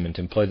Testament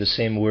employ the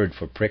same word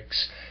for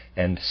pricks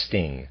and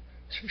sting,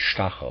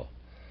 stachel.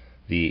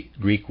 The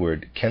Greek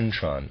word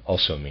kentron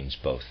also means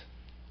both.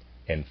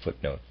 End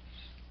footnote.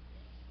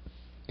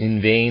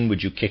 In vain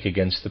would you kick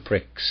against the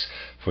pricks,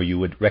 for you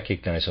would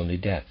recognize only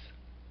death.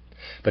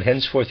 But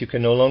henceforth you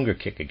can no longer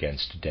kick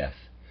against death,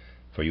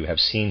 for you have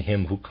seen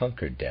him who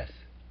conquered death.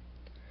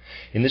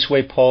 In this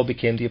way Paul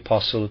became the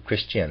apostle of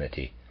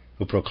Christianity,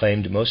 who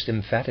proclaimed most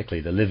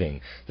emphatically the living,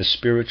 the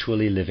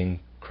spiritually living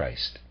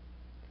Christ.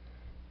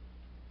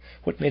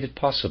 What made it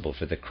possible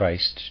for the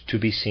Christ to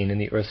be seen in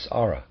the earth's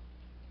aura?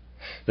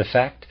 The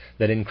fact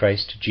that in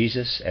Christ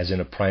Jesus, as in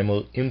a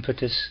primal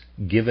impetus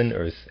given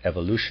earth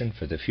evolution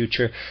for the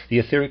future, the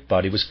etheric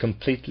body was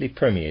completely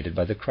permeated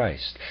by the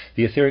Christ.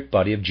 The etheric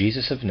body of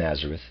Jesus of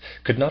Nazareth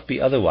could not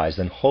be otherwise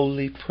than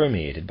wholly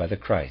permeated by the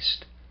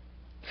Christ.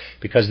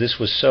 Because this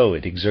was so,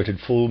 it exerted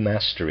full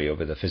mastery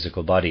over the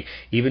physical body,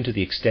 even to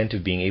the extent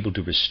of being able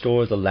to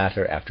restore the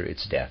latter after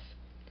its death.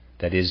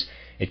 That is,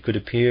 it could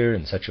appear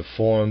in such a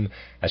form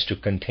as to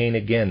contain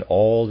again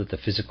all that the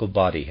physical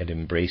body had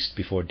embraced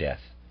before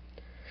death,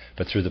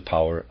 but through the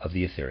power of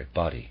the etheric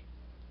body.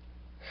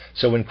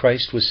 So when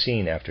Christ was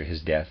seen after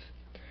his death,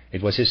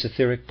 it was his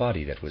etheric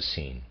body that was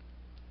seen.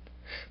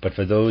 But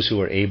for those who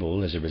were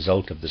able, as a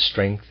result of the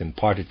strength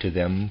imparted to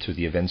them through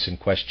the events in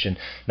question,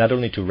 not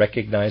only to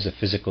recognize a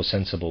physical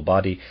sensible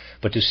body,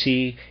 but to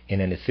see in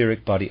an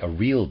etheric body a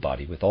real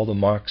body with all the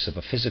marks of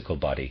a physical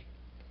body,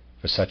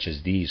 for such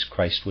as these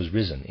Christ was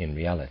risen in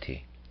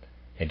reality,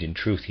 and in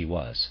truth he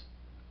was.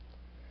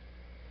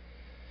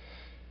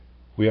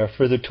 We are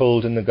further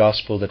told in the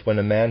Gospel that when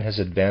a man has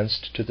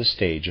advanced to the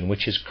stage in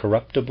which his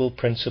corruptible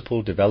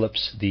principle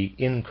develops the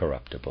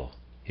incorruptible,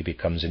 he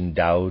becomes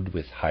endowed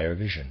with higher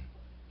vision.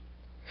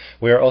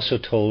 We are also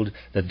told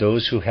that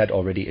those who had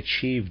already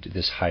achieved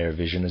this higher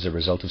vision as a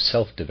result of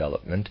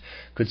self-development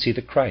could see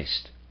the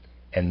Christ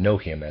and know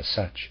him as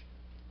such.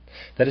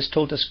 That is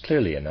told us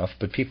clearly enough,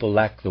 but people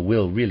lack the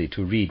will really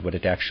to read what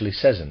it actually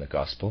says in the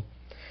Gospel.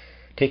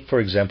 Take, for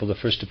example, the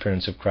first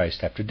appearance of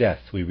Christ after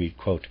death. We read,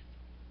 quote,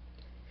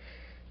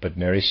 "But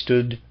Mary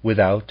stood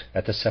without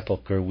at the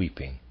sepulchre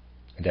weeping,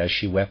 and as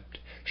she wept,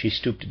 she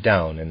stooped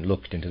down and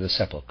looked into the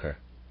sepulchre,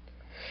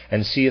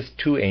 and seeth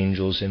two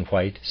angels in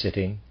white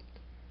sitting,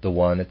 the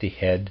one at the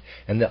head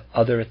and the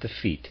other at the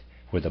feet,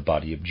 where the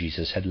body of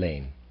Jesus had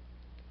lain.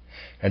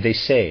 And they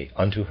say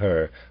unto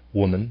her,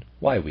 Woman,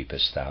 why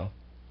weepest thou?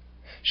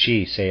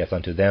 She saith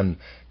unto them,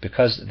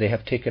 Because they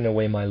have taken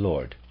away my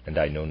Lord, and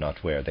I know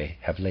not where they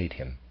have laid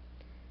him.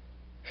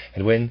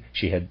 And when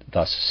she had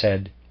thus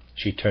said,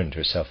 she turned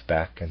herself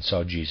back and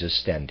saw Jesus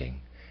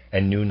standing,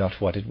 and knew not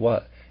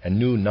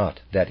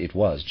that it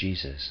was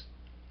Jesus.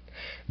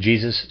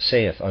 Jesus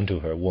saith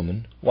unto her,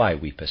 Woman, why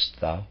weepest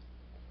thou?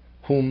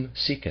 Whom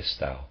seekest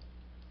thou?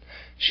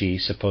 She,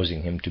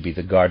 supposing him to be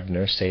the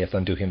gardener, saith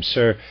unto him,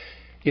 Sir,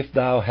 if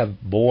thou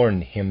have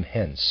borne him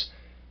hence,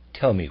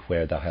 tell me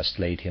where thou hast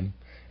laid him,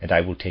 and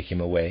I will take him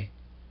away.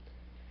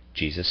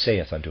 Jesus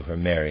saith unto her,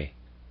 Mary.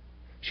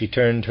 She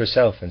turned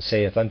herself and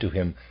saith unto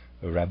him,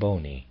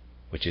 Rabboni,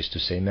 which is to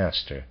say,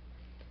 Master."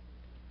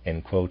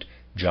 End quote,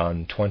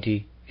 John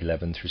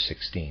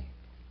 20:11-16.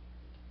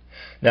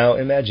 Now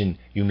imagine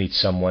you meet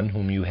someone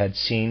whom you had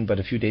seen but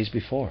a few days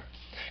before.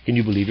 Can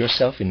you believe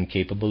yourself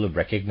incapable of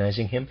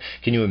recognizing him?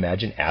 Can you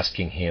imagine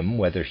asking him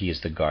whether he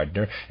is the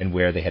gardener and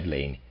where they had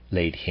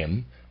laid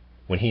him,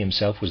 when he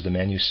himself was the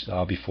man you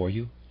saw before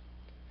you?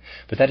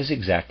 But that is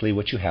exactly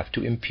what you have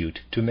to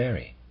impute to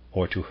Mary,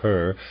 or to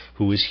her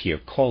who is here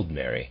called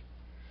Mary,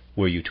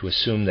 were you to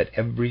assume that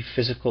every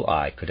physical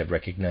eye could have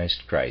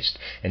recognized Christ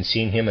and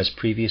seen him as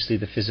previously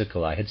the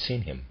physical eye had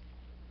seen him.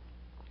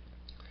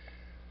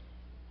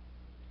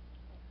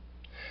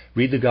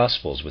 Read the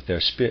Gospels with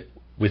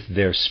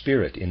their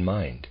spirit in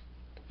mind.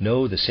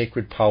 No, the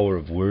sacred power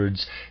of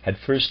words had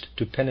first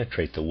to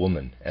penetrate the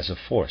woman as a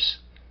force.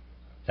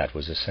 That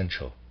was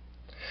essential.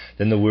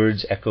 Then the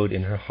words echoed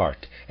in her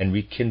heart and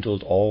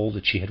rekindled all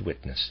that she had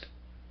witnessed.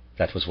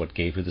 That was what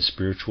gave her the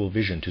spiritual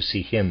vision to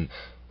see him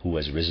who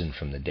was risen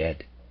from the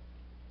dead.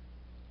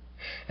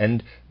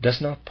 And does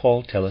not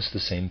Paul tell us the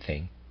same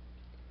thing?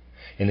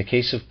 In the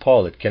case of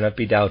Paul, it cannot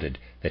be doubted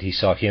that he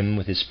saw him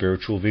with his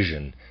spiritual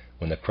vision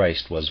when the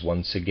Christ was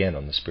once again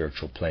on the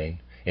spiritual plane,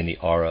 in the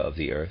aura of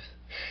the earth,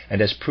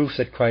 and as proof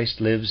that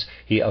Christ lives,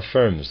 he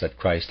affirms that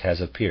Christ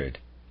has appeared.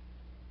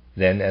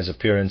 Then, as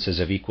appearances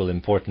of equal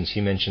importance,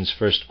 he mentions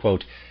first,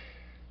 quote,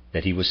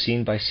 that he was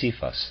seen by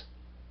Cephas,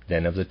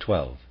 then of the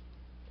 12.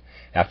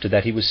 After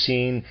that he was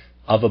seen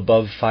of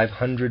above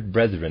 500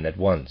 brethren at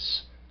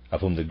once,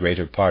 of whom the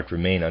greater part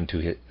remain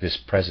unto this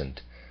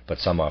present, but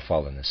some are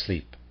fallen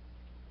asleep.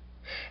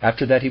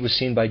 After that he was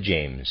seen by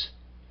James,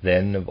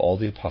 then of all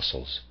the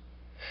apostles.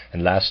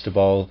 And last of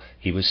all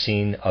he was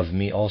seen of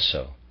me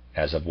also,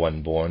 as of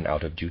one born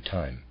out of due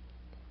time.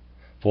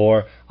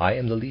 For I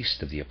am the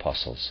least of the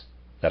apostles,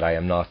 that I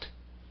am not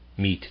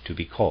meet to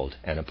be called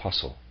an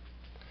apostle.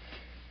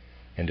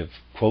 End of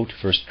quote,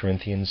 1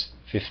 Corinthians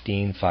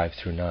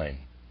 15:5-9.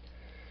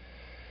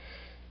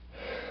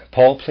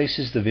 Paul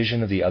places the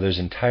vision of the others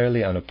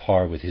entirely on a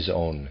par with his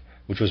own,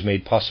 which was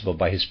made possible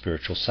by his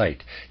spiritual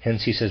sight.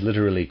 Hence he says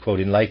literally, quote,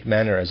 "In like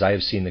manner as I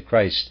have seen the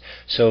Christ,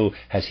 so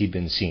has he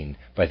been seen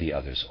by the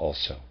others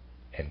also."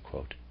 End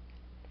quote.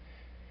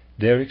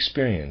 Their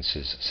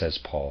experiences, says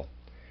Paul,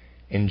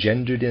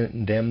 engendered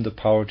in them the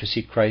power to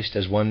see Christ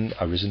as one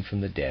arisen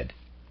from the dead.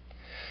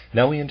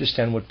 Now we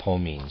understand what Paul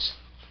means.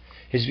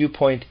 His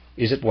viewpoint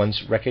is at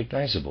once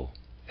recognizable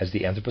as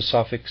the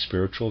anthroposophic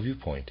spiritual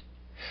viewpoint,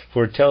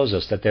 for it tells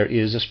us that there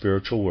is a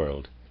spiritual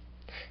world,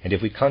 and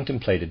if we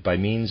contemplate it by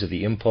means of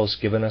the impulse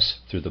given us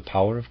through the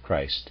power of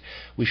Christ,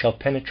 we shall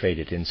penetrate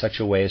it in such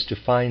a way as to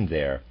find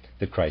there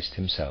the Christ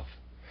himself,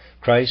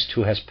 Christ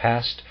who has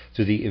passed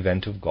through the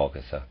event of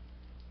Golgotha.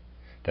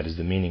 That is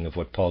the meaning of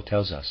what Paul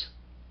tells us.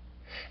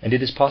 And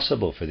it is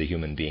possible for the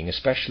human being,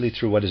 especially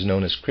through what is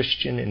known as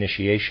Christian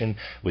initiation,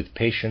 with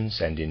patience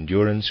and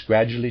endurance,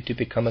 gradually to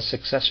become a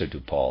successor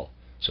to Paul,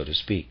 so to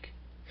speak,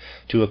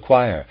 to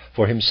acquire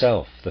for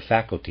himself the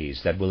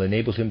faculties that will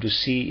enable him to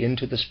see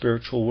into the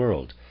spiritual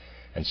world,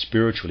 and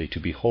spiritually to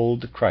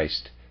behold the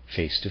Christ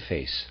face to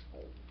face.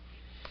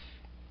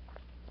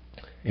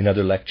 In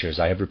other lectures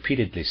I have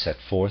repeatedly set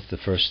forth the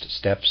first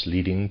steps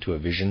leading to a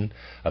vision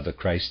of the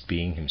Christ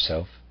being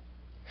himself.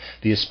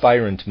 The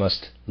aspirant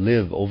must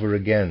live over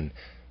again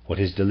what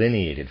is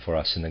delineated for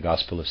us in the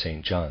Gospel of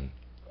St. John.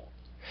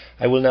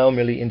 I will now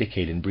merely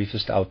indicate in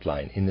briefest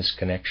outline in this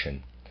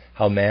connection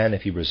how man,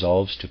 if he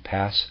resolves to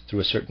pass through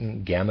a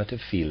certain gamut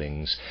of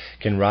feelings,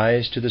 can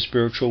rise to the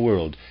spiritual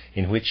world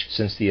in which,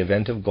 since the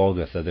event of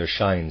Golgotha, there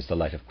shines the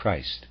light of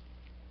Christ.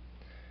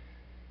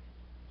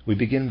 We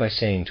begin by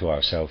saying to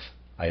ourselves,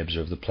 I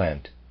observe the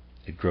plant.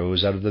 It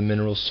grows out of the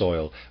mineral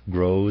soil,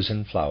 grows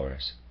and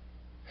flowers.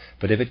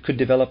 But if it could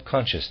develop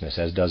consciousness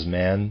as does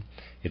man,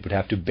 it would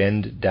have to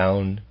bend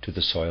down to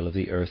the soil of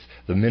the earth,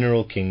 the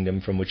mineral kingdom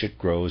from which it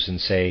grows,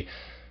 and say,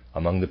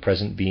 among the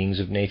present beings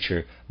of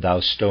nature, thou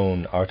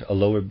stone art a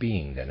lower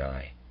being than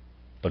I.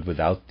 But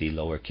without thee,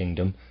 lower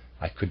kingdom,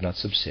 I could not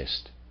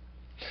subsist.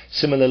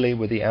 Similarly,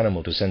 were the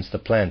animal to sense the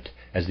plant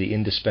as the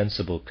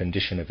indispensable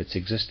condition of its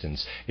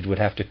existence, it would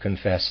have to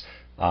confess,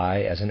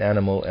 I, as an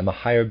animal, am a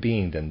higher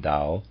being than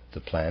thou, the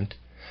plant,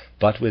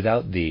 but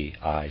without thee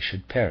I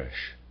should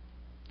perish.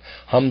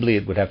 Humbly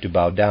it would have to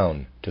bow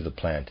down to the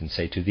plant and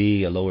say, to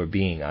thee, a lower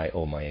being, I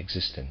owe my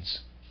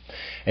existence.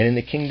 And in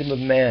the kingdom of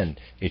man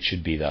it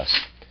should be thus.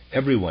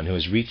 Everyone who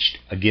has reached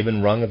a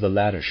given rung of the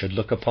ladder should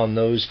look upon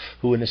those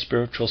who in a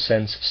spiritual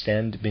sense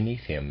stand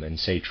beneath him and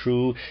say,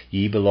 true,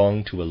 ye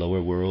belong to a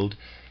lower world,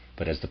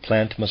 but as the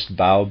plant must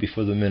bow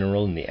before the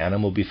mineral and the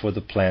animal before the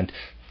plant,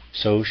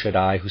 so should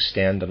I, who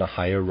stand on a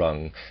higher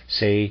rung,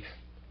 say,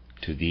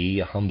 to thee,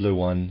 a humbler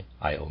one,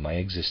 I owe my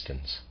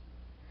existence.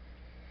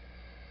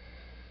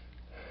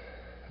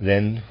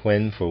 Then,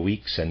 when for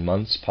weeks and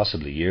months,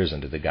 possibly years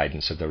under the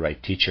guidance of the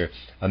right teacher,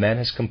 a man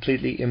has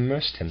completely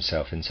immersed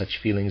himself in such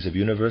feelings of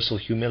universal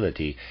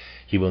humility,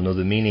 he will know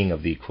the meaning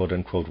of the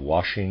quote-unquote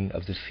washing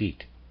of the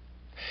feet.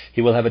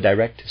 He will have a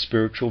direct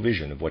spiritual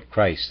vision of what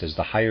Christ, as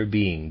the higher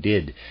being,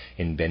 did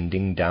in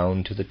bending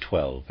down to the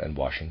 12 and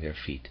washing their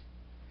feet.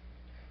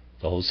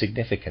 The whole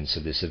significance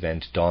of this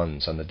event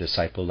dawns on the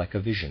disciple like a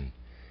vision,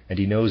 and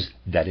he knows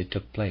that it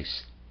took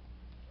place.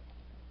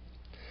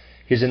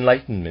 His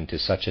enlightenment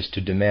is such as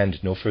to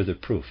demand no further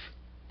proof.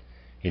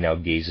 He now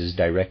gazes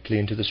directly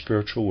into the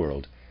spiritual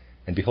world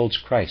and beholds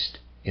Christ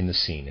in the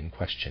scene in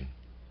question.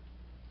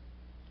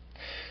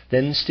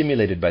 Then,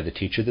 stimulated by the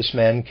teacher, this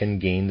man can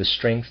gain the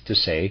strength to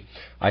say,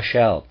 I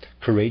shall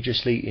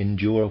courageously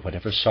endure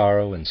whatever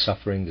sorrow and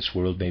suffering this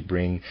world may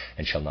bring,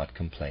 and shall not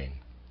complain.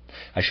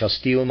 I shall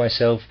steel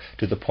myself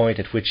to the point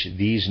at which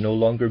these no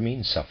longer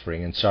mean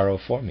suffering and sorrow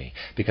for me,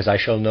 because I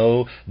shall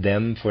know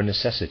them for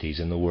necessities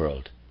in the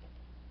world.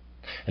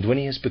 And when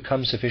he has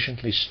become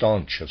sufficiently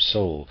staunch of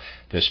soul,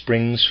 there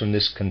springs from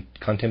this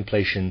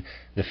contemplation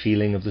the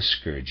feeling of the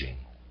scourging.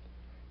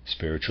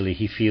 Spiritually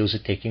he feels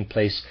it taking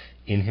place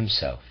in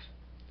himself,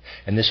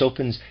 and this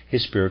opens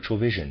his spiritual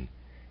vision,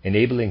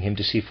 enabling him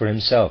to see for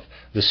himself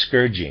the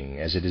scourging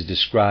as it is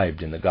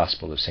described in the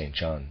Gospel of St.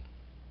 John.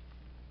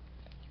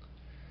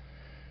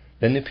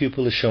 Then the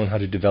pupil is shown how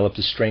to develop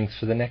the strength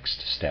for the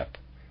next step,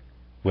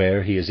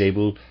 where he is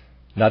able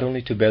not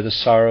only to bear the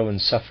sorrow and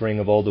suffering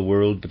of all the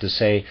world, but to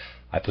say,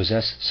 I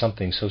possess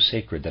something so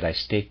sacred that I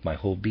stake my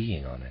whole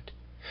being on it.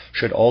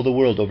 Should all the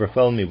world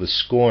overwhelm me with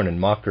scorn and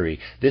mockery,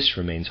 this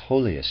remains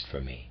holiest for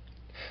me.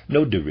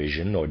 No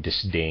derision or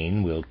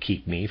disdain will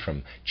keep me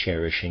from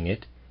cherishing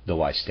it,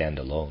 though I stand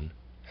alone.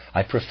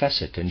 I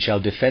profess it and shall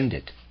defend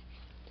it.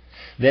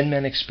 Then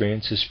man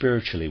experiences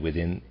spiritually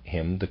within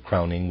him the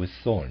crowning with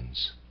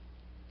thorns.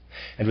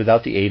 And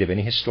without the aid of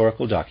any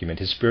historical document,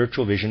 his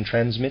spiritual vision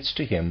transmits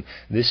to him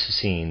this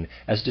scene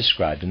as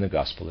described in the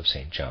Gospel of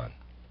St. John.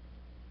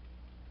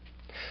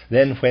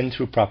 Then, when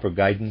through proper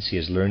guidance he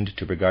has learned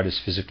to regard his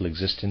physical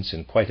existence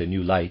in quite a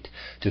new light,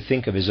 to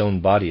think of his own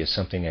body as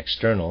something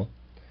external,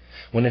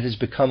 when it has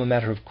become a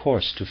matter of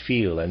course to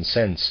feel and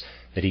sense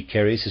that he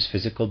carries his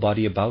physical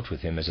body about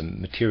with him as a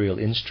material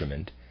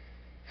instrument,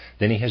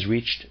 then he has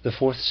reached the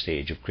fourth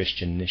stage of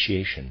Christian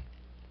initiation,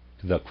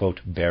 the, quote,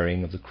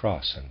 bearing of the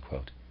cross,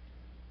 unquote.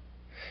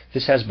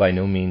 This has by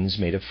no means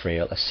made a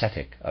frail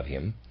ascetic of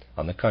him.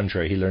 On the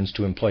contrary, he learns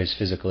to employ his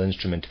physical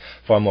instrument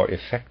far more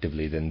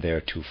effectively than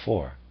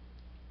theretofore.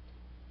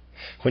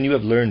 When you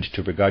have learned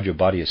to regard your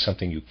body as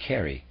something you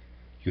carry,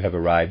 you have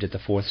arrived at the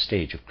fourth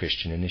stage of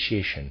Christian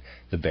initiation,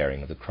 the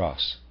bearing of the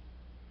cross.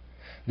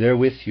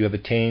 Therewith you have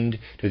attained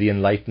to the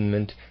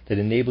enlightenment that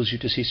enables you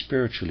to see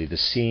spiritually the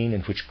scene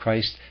in which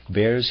Christ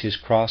bears his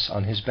cross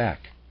on his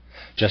back,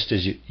 just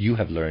as you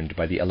have learned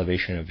by the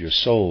elevation of your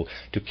soul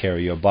to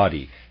carry your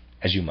body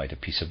as you might a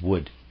piece of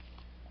wood.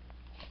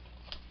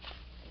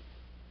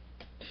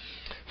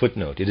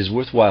 Footnote: it is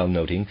worthwhile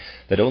noting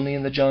that only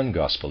in the John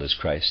Gospel is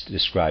Christ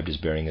described as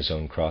bearing his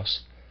own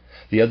cross.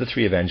 The other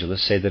three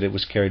evangelists say that it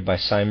was carried by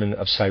Simon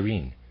of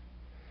Cyrene.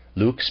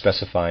 Luke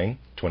specifying,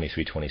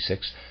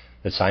 23:26,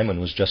 that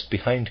Simon was just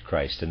behind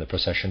Christ in the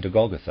procession to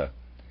Golgotha.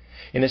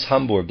 In his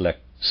Hamburg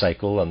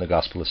cycle on the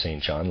Gospel of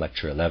St. John,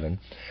 Lecture 11,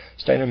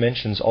 Steiner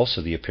mentions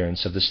also the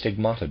appearance of the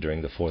stigmata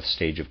during the fourth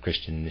stage of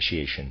Christian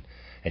initiation,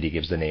 and he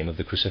gives the name of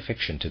the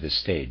crucifixion to this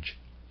stage.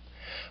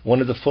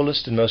 One of the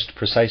fullest and most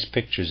precise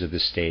pictures of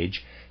this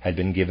stage had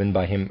been given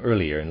by him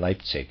earlier in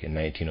Leipzig in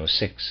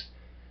 1906,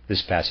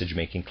 this passage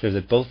making clear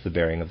that both the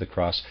bearing of the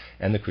cross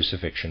and the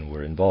crucifixion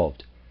were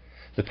involved.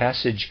 The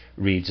passage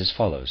reads as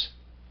follows,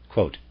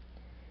 quote,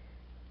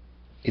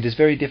 "It is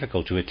very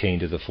difficult to attain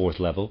to the fourth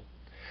level.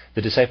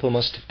 The disciple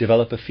must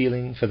develop a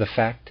feeling for the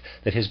fact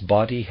that his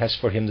body has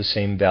for him the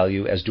same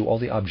value as do all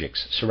the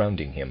objects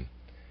surrounding him.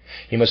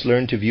 He must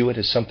learn to view it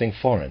as something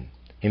foreign.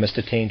 He must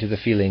attain to the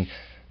feeling,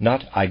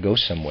 not I go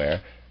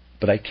somewhere,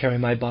 but I carry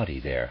my body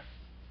there.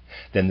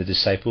 Then the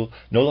disciple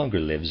no longer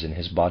lives in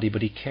his body,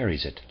 but he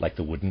carries it like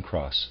the wooden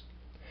cross.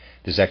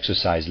 This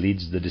exercise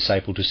leads the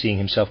disciple to seeing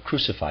himself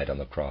crucified on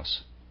the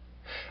cross.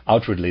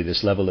 Outwardly,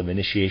 this level of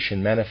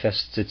initiation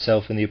manifests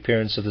itself in the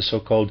appearance of the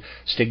so-called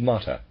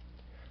stigmata.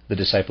 The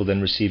disciple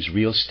then receives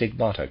real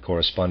stigmata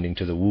corresponding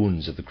to the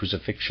wounds of the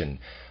crucifixion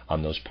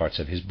on those parts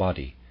of his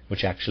body,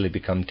 which actually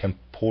become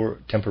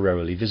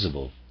temporarily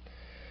visible.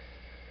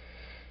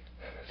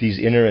 These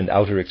inner and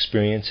outer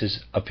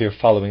experiences appear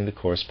following the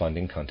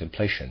corresponding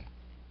contemplation."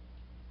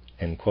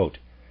 End quote.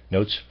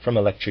 Notes from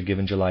a lecture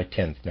given July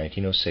 10,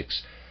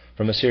 1906,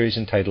 from a series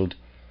entitled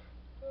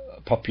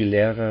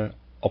Populärer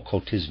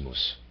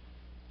Okkultismus.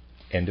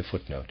 End of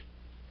footnote.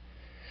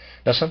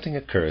 Now something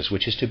occurs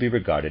which is to be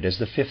regarded as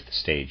the fifth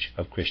stage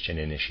of Christian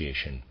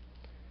initiation.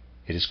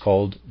 It is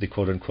called the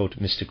quote-unquote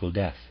mystical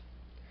death.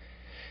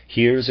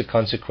 Here, as a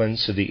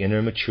consequence of the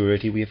inner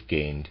maturity we have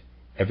gained,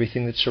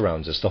 everything that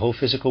surrounds us, the whole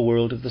physical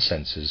world of the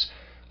senses,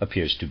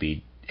 appears to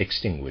be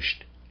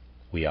extinguished.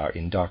 We are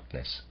in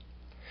darkness.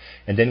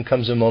 And then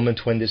comes a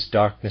moment when this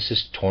darkness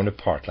is torn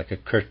apart like a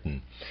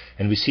curtain,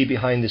 and we see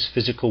behind this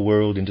physical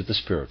world into the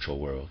spiritual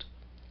world.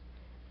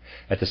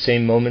 At the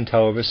same moment,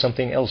 however,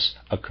 something else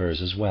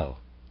occurs as well.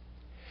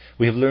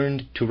 We have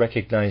learned to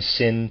recognize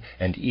sin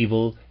and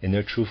evil in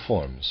their true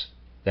forms.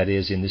 That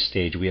is, in this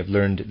stage we have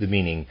learned the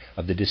meaning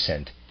of the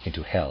descent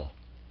into hell.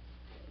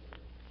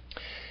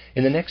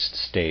 In the next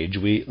stage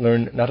we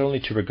learn not only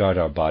to regard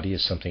our body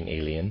as something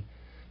alien,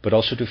 but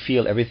also to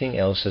feel everything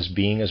else as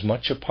being as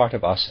much a part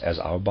of us as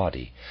our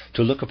body,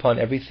 to look upon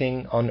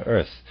everything on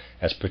earth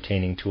as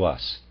pertaining to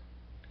us,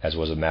 as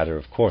was a matter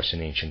of course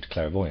in ancient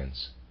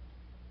clairvoyance.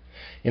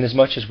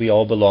 Inasmuch as we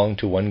all belong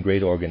to one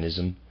great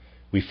organism,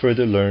 we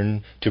further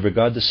learn to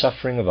regard the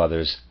suffering of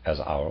others as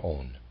our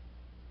own.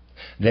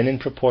 Then, in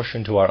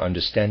proportion to our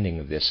understanding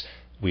of this,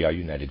 we are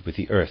united with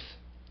the earth,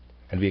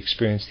 and we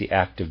experience the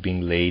act of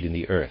being laid in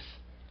the earth,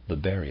 the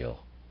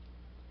burial.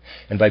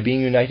 And by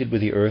being united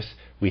with the earth,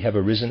 we have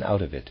arisen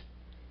out of it,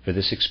 for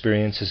this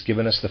experience has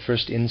given us the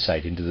first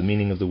insight into the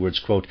meaning of the words,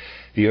 quote,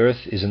 "The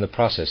earth is in the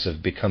process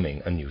of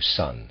becoming a new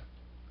sun."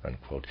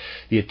 Unquote.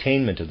 The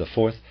attainment of the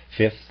fourth,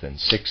 fifth, and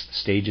sixth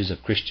stages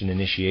of Christian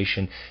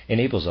initiation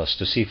enables us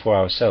to see for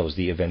ourselves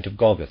the event of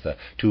Golgotha,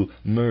 to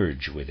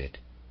merge with it.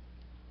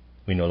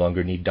 We no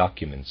longer need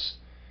documents.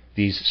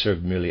 These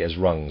serve merely as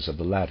rungs of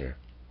the ladder.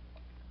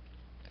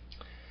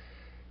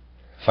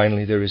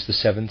 Finally, there is the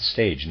seventh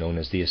stage, known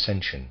as the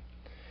ascension.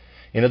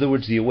 In other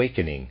words, the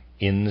awakening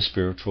in the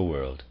spiritual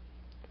world.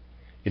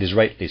 It is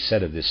rightly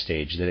said of this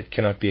stage that it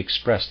cannot be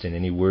expressed in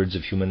any words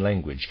of human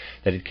language,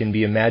 that it can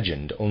be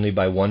imagined only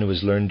by one who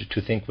has learned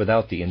to think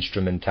without the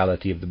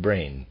instrumentality of the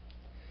brain.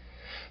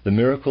 The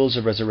miracles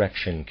of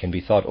resurrection can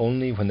be thought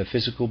only when the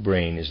physical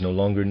brain is no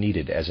longer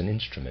needed as an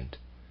instrument.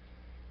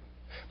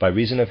 By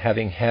reason of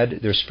having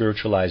had their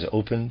spiritual eyes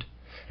opened,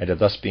 and of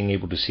thus being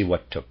able to see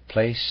what took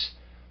place,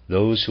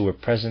 those who were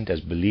present as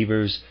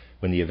believers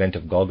when the event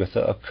of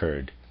Golgotha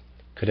occurred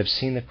could have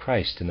seen the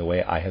Christ in the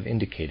way I have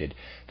indicated,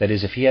 that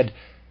is, if he had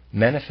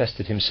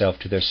manifested himself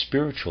to their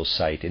spiritual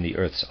sight in the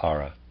earth's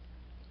aura.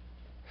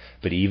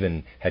 But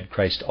even had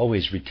Christ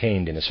always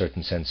retained, in a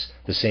certain sense,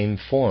 the same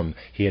form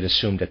he had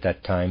assumed at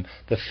that time,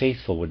 the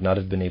faithful would not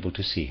have been able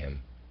to see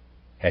him,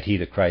 had he,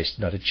 the Christ,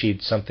 not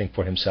achieved something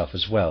for himself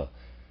as well,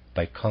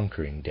 by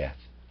conquering death.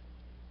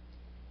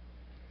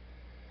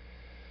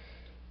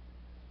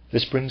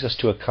 This brings us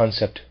to a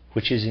concept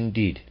which is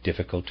indeed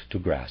difficult to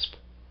grasp.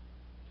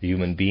 The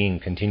human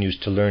being continues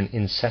to learn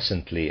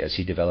incessantly as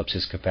he develops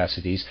his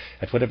capacities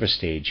at whatever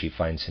stage he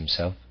finds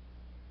himself.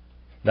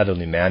 Not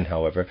only man,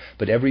 however,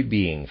 but every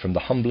being, from the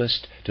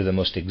humblest to the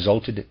most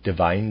exalted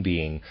divine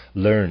being,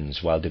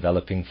 learns while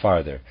developing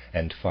farther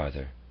and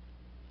farther.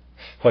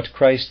 What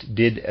Christ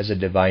did as a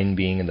divine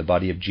being in the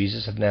body of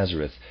Jesus of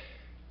Nazareth,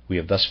 we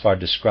have thus far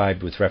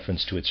described with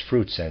reference to its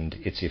fruits and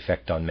its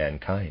effect on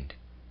mankind.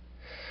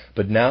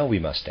 But now we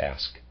must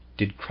ask,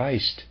 did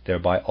Christ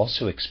thereby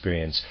also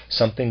experience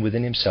something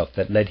within himself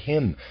that led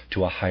him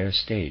to a higher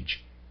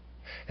stage?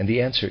 And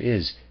the answer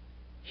is,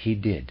 he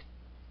did.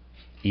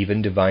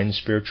 Even divine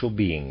spiritual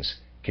beings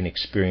can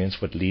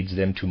experience what leads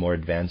them to more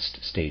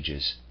advanced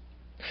stages.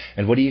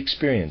 And what he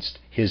experienced,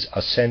 his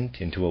ascent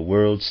into a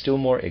world still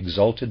more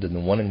exalted than the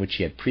one in which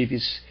he had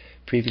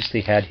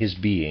previously had his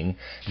being,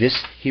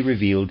 this he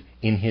revealed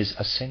in his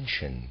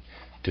ascension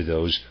to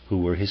those who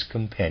were his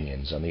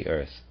companions on the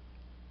earth.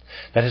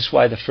 That is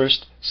why the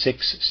first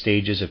 6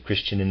 stages of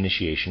Christian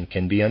initiation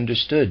can be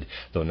understood,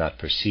 though not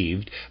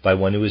perceived, by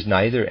one who is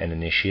neither an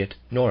initiate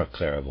nor a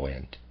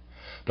clairvoyant,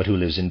 but who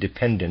lives in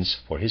dependence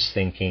for his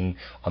thinking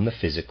on the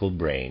physical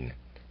brain,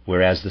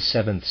 whereas the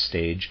 7th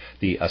stage,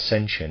 the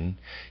ascension,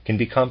 can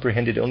be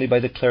comprehended only by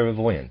the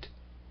clairvoyant,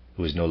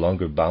 who is no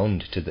longer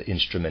bound to the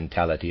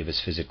instrumentality of his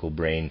physical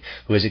brain,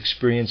 who has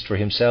experienced for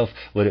himself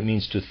what it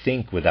means to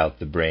think without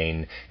the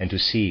brain and to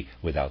see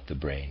without the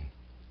brain.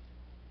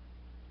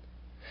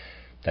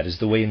 That is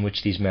the way in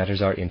which these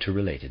matters are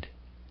interrelated,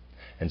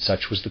 and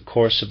such was the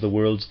course of the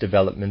world's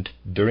development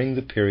during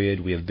the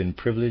period we have been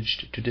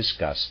privileged to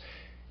discuss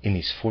in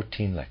these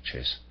 14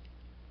 lectures.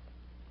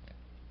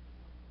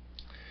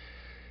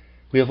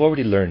 We have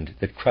already learned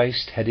that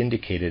Christ had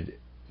indicated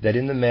that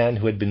in the man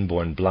who had been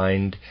born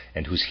blind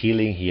and whose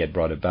healing he had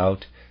brought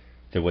about,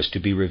 there was to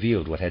be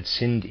revealed what had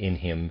sinned in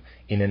him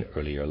in an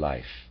earlier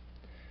life.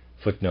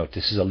 Footnote,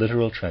 this is a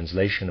literal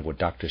translation of what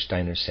Dr.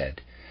 Steiner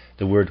said.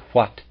 The word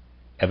what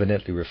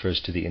evidently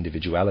refers to the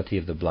individuality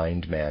of the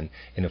blind man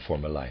in a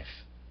former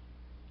life.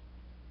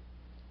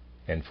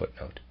 End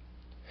footnote.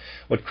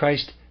 What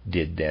Christ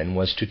did then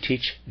was to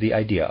teach the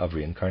idea of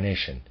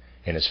reincarnation,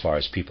 in as far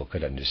as people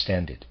could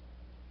understand it.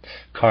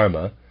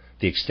 Karma,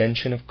 the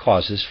extension of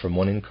causes from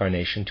one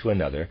incarnation to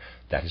another,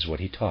 that is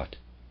what he taught.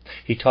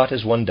 He taught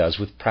as one does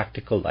with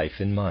practical life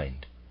in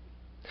mind.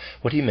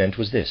 What he meant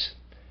was this: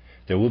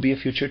 there will be a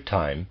future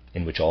time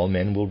in which all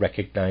men will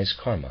recognize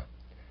karma.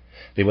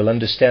 They will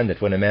understand that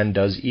when a man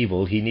does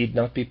evil, he need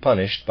not be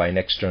punished by an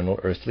external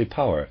earthly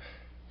power,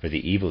 for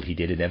the evil he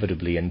did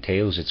inevitably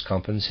entails its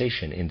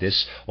compensation in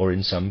this or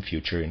in some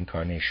future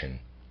incarnation.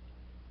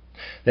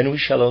 Then we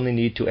shall only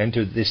need to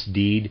enter this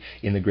deed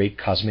in the great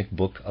cosmic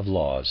book of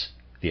laws,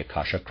 the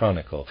Akasha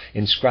Chronicle,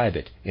 inscribe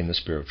it in the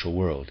spiritual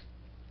world.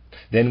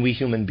 Then we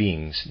human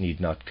beings need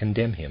not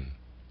condemn him.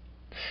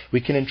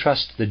 We can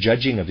entrust the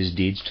judging of his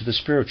deeds to the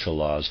spiritual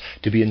laws,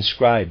 to be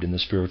inscribed in the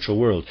spiritual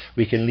world.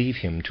 We can leave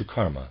him to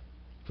karma.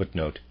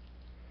 Footnote,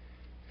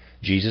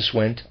 Jesus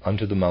went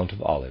unto the Mount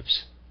of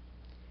Olives,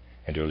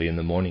 and early in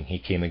the morning he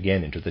came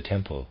again into the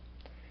temple,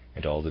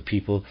 and all the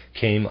people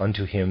came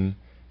unto him,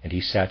 and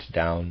he sat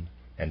down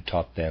and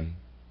taught them.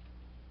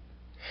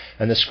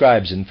 And the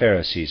scribes and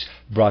Pharisees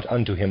brought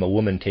unto him a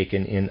woman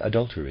taken in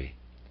adultery.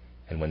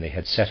 And when they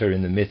had set her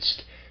in the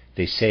midst,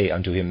 they say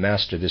unto him,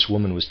 Master, this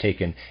woman was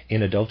taken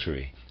in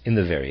adultery, in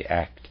the very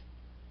act.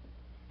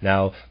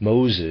 Now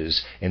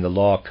Moses in the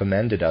law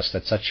commanded us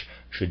that such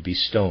should be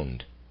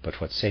stoned. But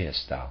what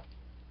sayest thou?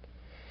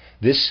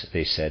 This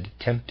they said,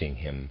 tempting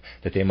him,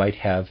 that they might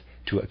have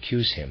to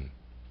accuse him.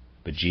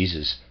 But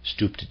Jesus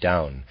stooped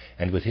down,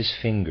 and with his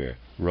finger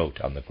wrote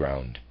on the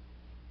ground.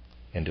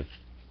 End of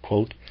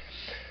quote.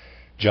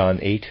 John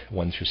 8,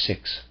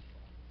 1-6.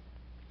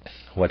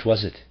 What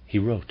was it he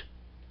wrote?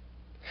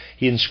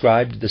 He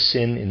inscribed the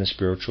sin in the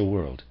spiritual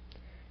world,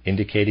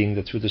 indicating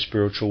that through the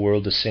spiritual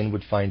world the sin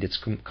would find its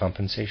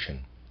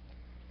compensation.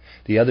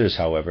 The others,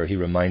 however, he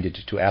reminded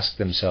to ask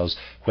themselves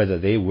whether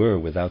they were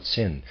without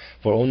sin,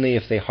 for only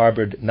if they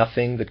harbored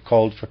nothing that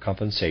called for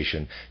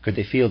compensation could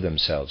they feel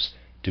themselves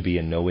to be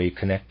in no way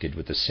connected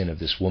with the sin of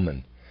this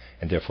woman,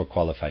 and therefore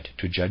qualified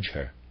to judge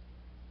her.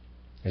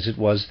 As it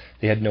was,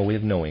 they had no way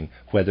of knowing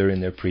whether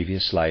in their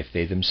previous life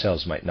they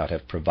themselves might not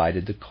have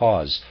provided the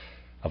cause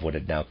of what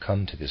had now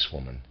come to this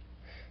woman.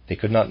 They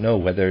could not know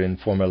whether in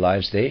former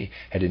lives they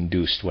had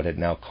induced what had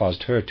now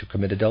caused her to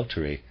commit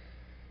adultery,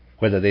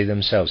 whether they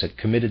themselves had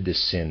committed this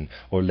sin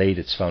or laid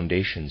its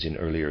foundations in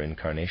earlier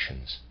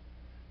incarnations.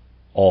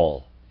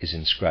 All is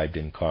inscribed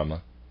in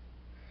karma.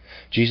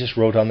 Jesus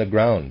wrote on the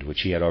ground,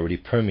 which he had already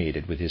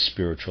permeated with his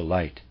spiritual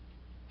light.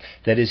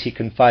 That is, he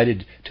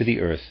confided to the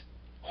earth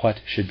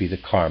what should be the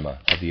karma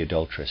of the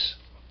adulteress.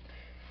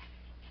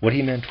 What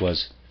he meant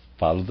was,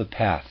 follow the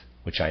path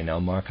which I now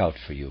mark out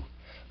for you.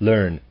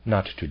 Learn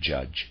not to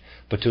judge,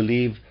 but to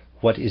leave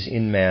what is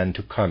in man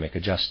to karmic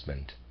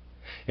adjustment.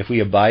 If we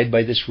abide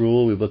by this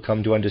rule, we will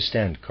come to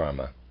understand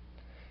karma.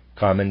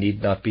 Karma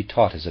need not be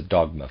taught as a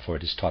dogma, for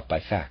it is taught by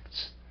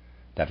facts.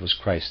 That was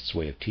Christ's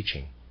way of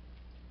teaching.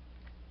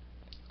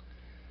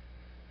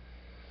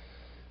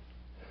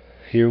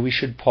 Here we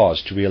should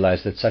pause to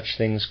realize that such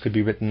things could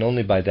be written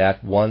only by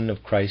that one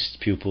of Christ's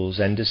pupils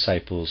and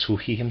disciples who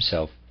he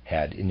himself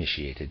had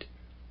initiated,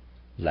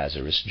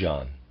 Lazarus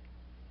John.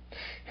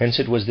 Hence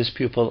it was this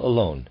pupil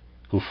alone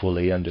who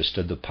fully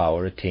understood the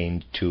power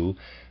attained to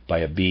by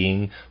a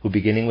being who,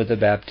 beginning with the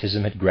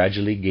baptism, had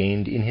gradually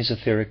gained in his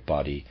etheric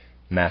body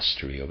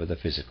mastery over the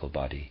physical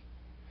body.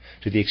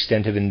 to the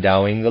extent of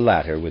endowing the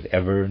latter with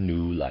ever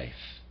new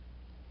life.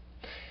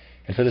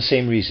 And for the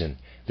same reason,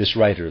 this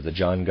writer of the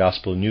John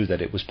Gospel knew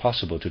that it was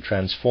possible to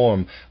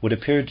transform what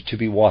appeared to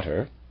be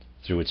water,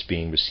 through its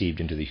being received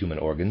into the human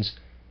organs,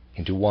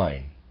 into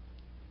wine.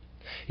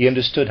 He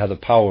understood how the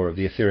power of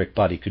the etheric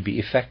body could be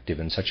effective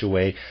in such a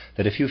way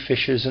that a few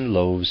fishes and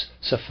loaves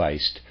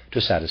sufficed to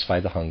satisfy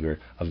the hunger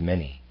of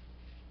many.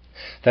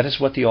 That is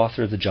what the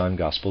author of the John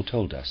Gospel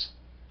told us,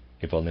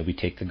 if only we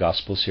take the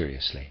Gospel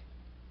seriously.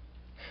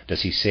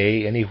 Does he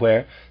say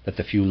anywhere that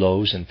the few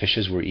loaves and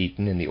fishes were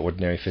eaten in the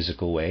ordinary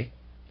physical way?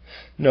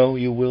 No,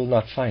 you will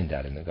not find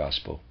that in the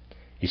Gospel.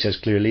 He says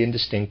clearly and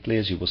distinctly,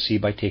 as you will see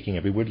by taking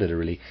every word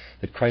literally,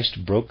 that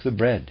Christ broke the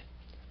bread,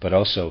 but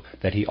also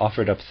that he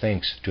offered up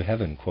thanks to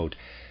heaven, quote,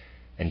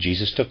 "And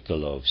Jesus took the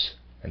loaves,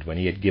 and when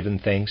he had given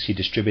thanks, he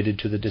distributed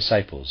to the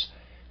disciples,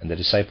 and the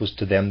disciples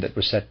to them that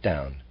were set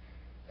down,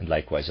 and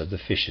likewise of the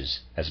fishes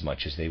as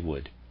much as they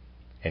would."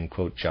 End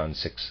quote, John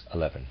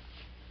 6:11.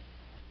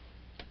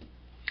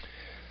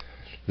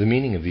 The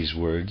meaning of these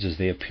words as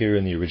they appear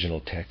in the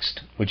original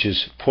text, which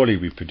is poorly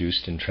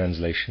reproduced in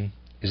translation,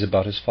 is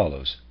about as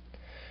follows.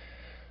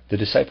 The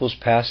disciples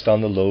passed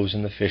on the loaves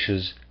and the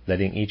fishes,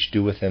 letting each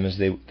do with them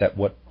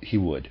what he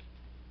would.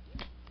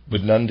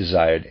 But none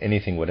desired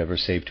anything whatever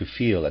save to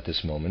feel at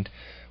this moment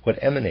what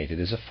emanated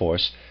as a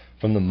force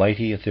from the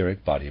mighty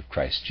etheric body of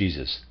Christ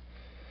Jesus.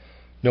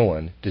 No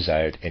one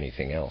desired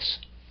anything else.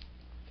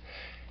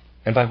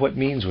 And by what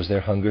means was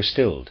their hunger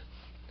stilled?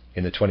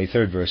 In the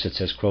 23rd verse it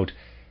says, quote,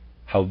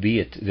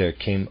 "Howbeit there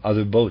came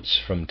other boats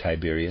from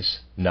Tiberias,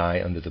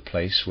 nigh unto the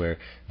place where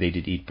they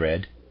did eat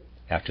bread.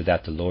 After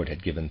that the Lord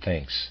had given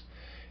thanks."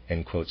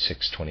 End quote,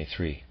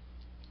 6:23.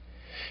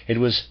 It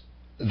was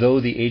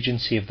through the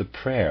agency of the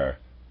prayer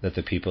that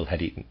the people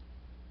had eaten.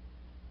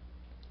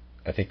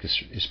 I think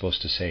this is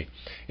supposed to say,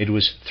 it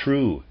was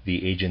through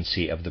the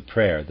agency of the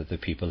prayer that the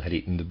people had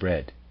eaten the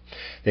bread.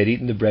 They had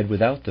eaten the bread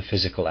without the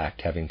physical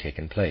act having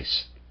taken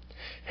place.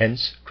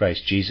 Hence,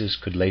 Christ Jesus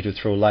could later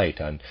throw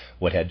light on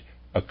what had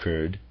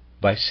occurred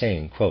by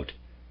saying, quote,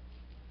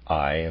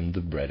 "I am the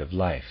bread of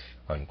life,"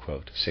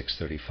 unquote,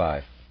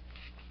 6:35.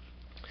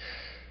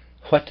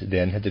 What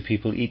then had the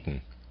people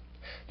eaten?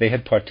 They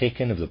had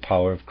partaken of the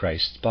power of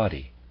Christ's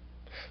body.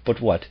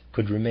 But what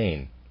could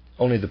remain?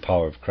 Only the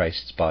power of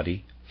Christ's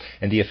body,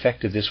 and the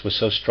effect of this was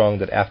so strong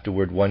that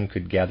afterward one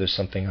could gather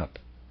something up.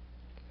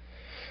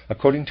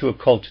 According to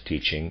occult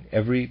teaching,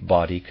 every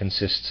body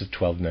consists of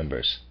 12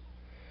 members.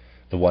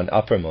 The one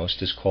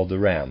uppermost is called the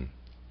ram,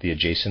 the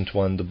adjacent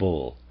one the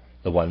bull,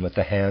 the one with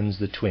the hands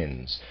the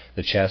twins,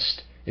 the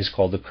chest is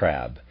called the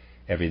crab,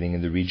 everything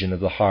in the region of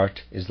the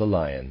heart is the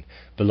lion,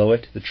 below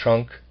it the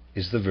trunk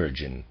is the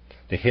virgin,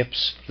 the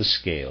hips the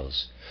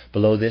scales,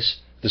 below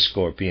this the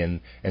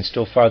scorpion, and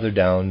still farther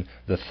down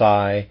the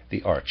thigh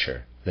the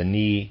archer, the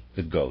knee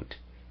the goat,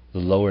 the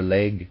lower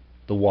leg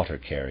the water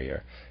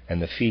carrier,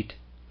 and the feet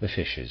the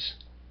fishes.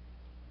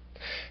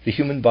 The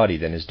human body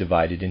then is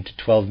divided into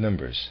 12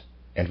 members,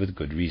 and with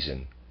good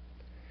reason.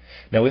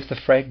 Now if the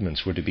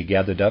fragments were to be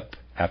gathered up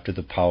after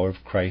the power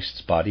of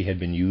Christ's body had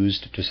been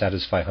used to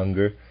satisfy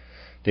hunger,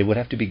 they would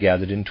have to be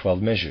gathered in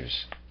 12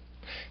 measures.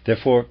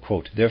 Therefore,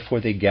 quote,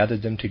 "Therefore they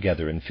gathered them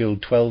together and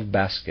filled 12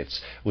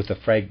 baskets with the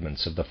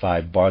fragments of the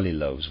 5 barley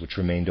loaves which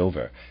remained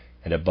over,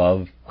 and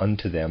above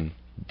unto them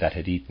that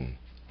had eaten."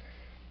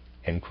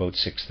 End quote,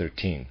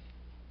 6:13.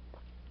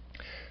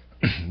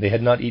 They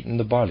had not eaten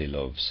the barley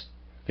loaves.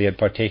 They had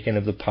partaken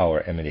of the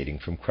power emanating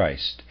from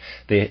Christ.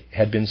 They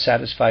had been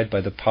satisfied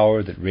by the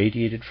power that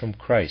radiated from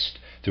Christ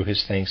through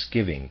his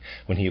thanksgiving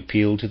when he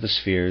appealed to the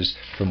spheres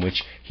from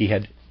which he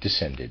had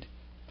descended.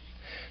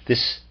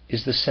 This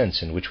is the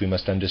sense in which we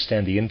must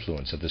understand the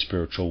influence of the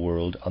spiritual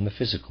world on the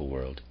physical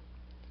world.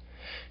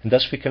 And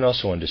thus we can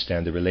also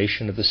understand the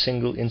relation of the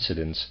single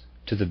incidents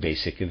to the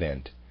basic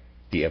event,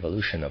 the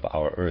evolution of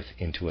our earth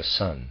into a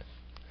sun.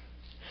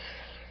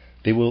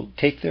 They will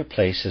take their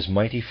place as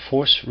mighty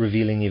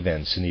force-revealing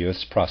events in the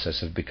earth's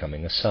process of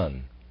becoming a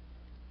sun.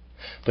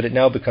 But it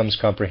now becomes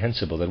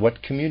comprehensible that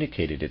what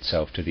communicated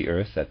itself to the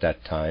earth at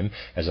that time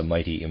as a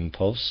mighty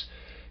impulse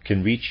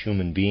can reach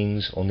human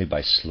beings only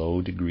by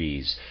slow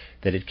degrees,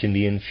 that it can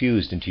be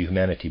infused into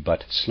humanity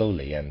but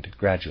slowly and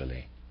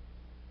gradually.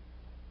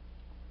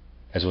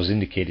 As was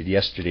indicated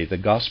yesterday, the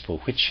gospel,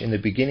 which in the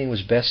beginning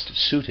was best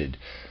suited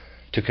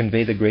to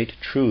convey the great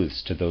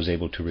truths to those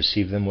able to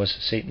receive them, was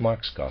St.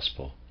 Mark's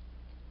gospel.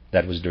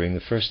 That was during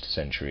the first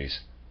centuries.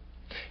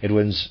 It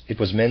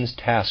was men's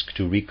task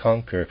to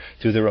reconquer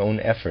through their own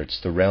efforts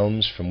the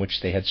realms from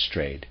which they had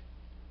strayed.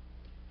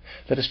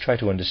 Let us try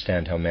to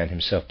understand how man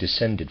himself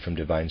descended from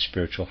divine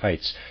spiritual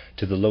heights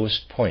to the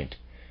lowest point,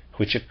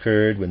 which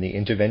occurred when the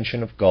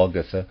intervention of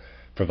Golgotha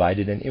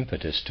provided an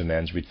impetus to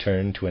man's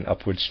return to an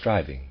upward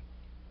striving.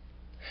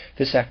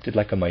 This acted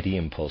like a mighty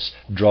impulse,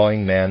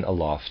 drawing man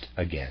aloft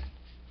again.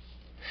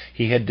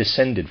 He had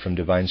descended from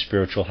divine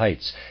spiritual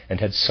heights and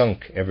had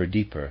sunk ever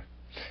deeper,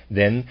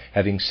 Then,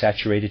 having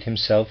saturated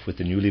himself with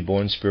the newly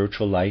born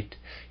spiritual light,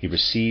 he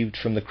received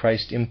from the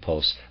Christ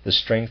impulse the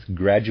strength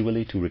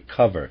gradually to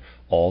recover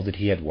all that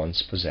he had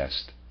once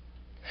possessed.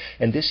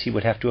 And this he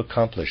would have to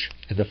accomplish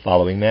in the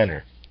following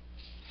manner.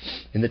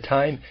 In the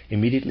time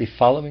immediately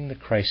following the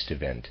Christ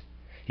event,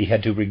 he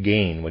had to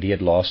regain what he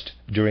had lost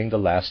during the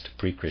last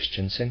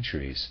pre-Christian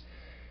centuries,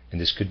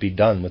 and this could be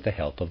done with the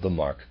help of the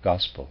Mark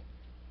Gospel.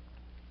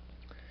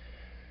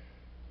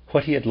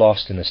 What he had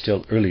lost in a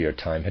still earlier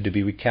time had to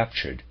be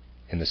recaptured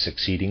in the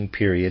succeeding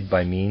period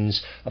by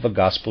means of a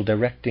Gospel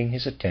directing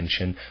his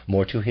attention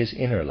more to his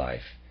inner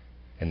life,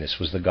 and this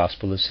was the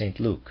Gospel of St.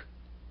 Luke.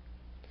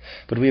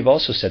 But we have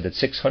also said that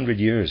 600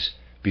 years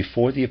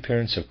before the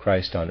appearance of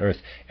Christ on earth,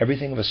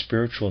 everything of a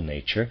spiritual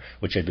nature,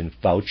 which had been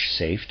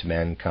vouchsafed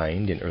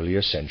mankind in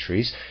earlier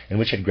centuries, and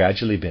which had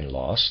gradually been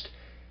lost,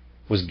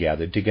 was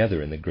gathered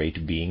together in the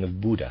great being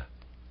of Buddha.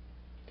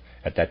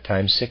 At that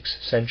time, 6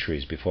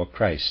 centuries before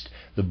Christ,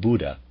 the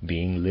Buddha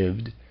being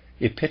lived,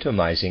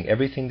 epitomizing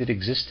everything that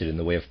existed in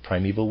the way of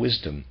primeval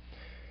wisdom,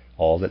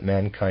 all that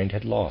mankind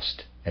had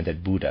lost, and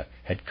that Buddha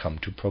had come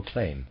to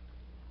proclaim.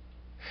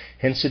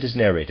 Hence it is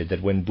narrated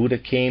that when Buddha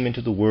came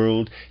into the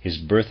world, his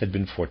birth had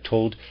been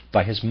foretold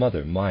by his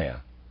mother,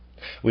 Maya.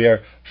 We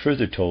are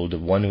further told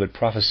of one who had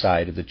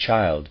prophesied of the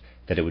child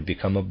that it would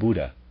become a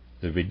Buddha,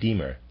 the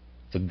Redeemer,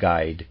 the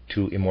guide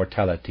to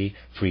immortality,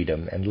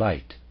 freedom, and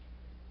light.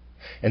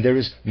 And there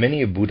is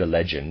many a Buddha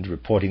legend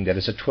reporting that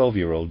as a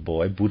 12-year-old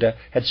boy, Buddha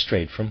had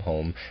strayed from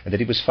home, and that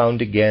he was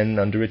found again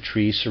under a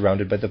tree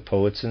surrounded by the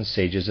poets and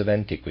sages of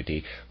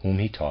antiquity, whom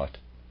he taught.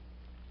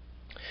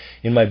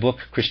 In my book,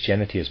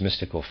 Christianity as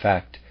Mystical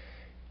Fact,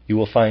 you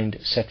will find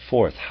set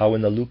forth how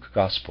in the Luke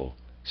Gospel,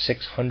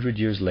 600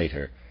 years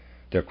later,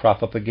 there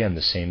crop up again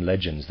the same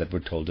legends that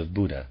were told of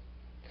Buddha,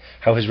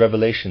 how his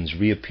revelations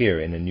reappear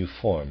in a new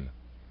form.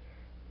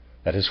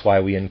 That is why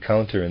we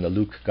encounter in the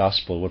Luke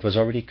Gospel what was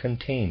already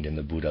contained in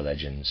the Buddha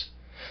legends.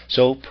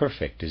 So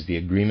perfect is the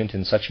agreement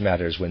in such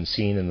matters when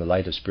seen in the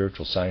light of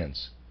spiritual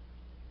science.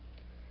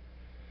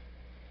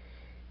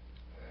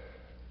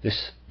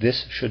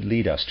 This should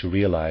lead us to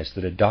realize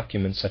that a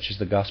document such as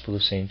the Gospel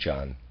of St.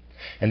 John,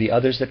 and the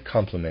others that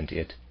complement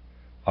it,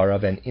 are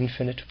of an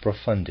infinite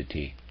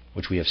profundity,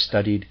 which we have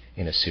studied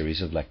in a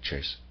series of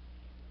lectures.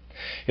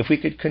 If we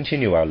could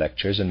continue our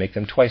lectures and make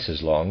them twice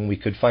as long, we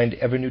could find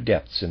ever new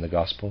depths in the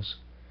Gospels.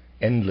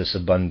 Endless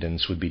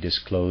abundance would be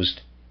disclosed,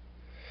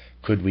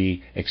 could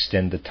we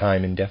extend the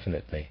time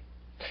indefinitely.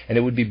 And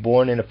it would be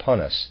borne in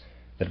upon us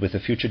that with the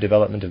future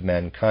development of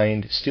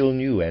mankind, still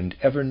new and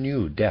ever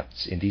new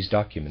depths in these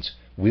documents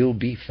will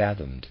be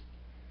fathomed.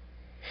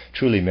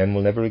 Truly, men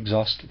will never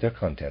exhaust their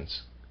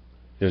contents.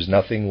 There is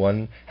nothing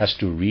one has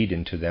to read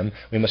into them.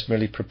 We must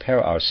merely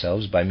prepare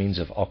ourselves by means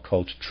of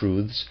occult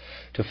truths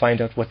to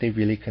find out what they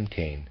really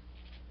contain.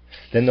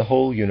 Then the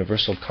whole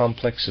universal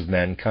complex of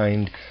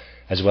mankind,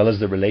 as well as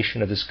the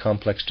relation of this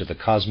complex to the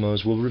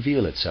cosmos, will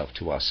reveal itself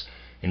to us,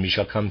 and we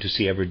shall come to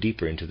see ever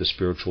deeper into the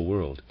spiritual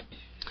world.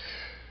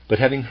 But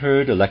having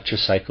heard a lecture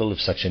cycle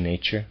of such a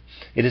nature,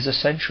 it is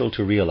essential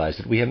to realize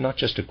that we have not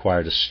just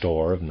acquired a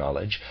store of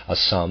knowledge, a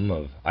sum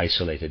of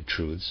isolated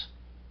truths.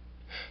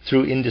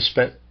 Though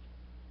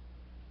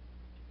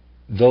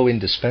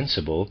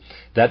indispensable,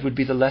 that would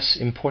be the less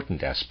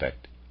important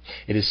aspect.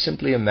 It is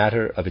simply a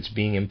matter of its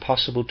being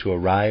impossible to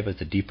arrive at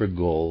the deeper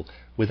goal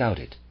without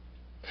it.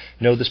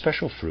 No, the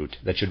special fruit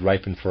that should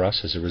ripen for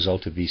us as a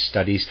result of these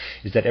studies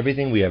is that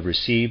everything we have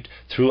received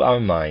through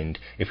our mind,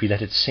 if we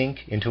let it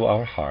sink into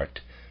our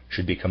heart,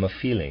 should become a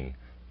feeling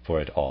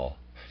for it all,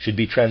 should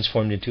be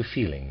transformed into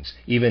feelings,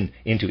 even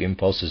into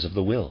impulses of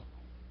the will.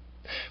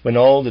 When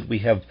all that we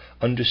have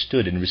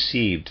understood and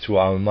received through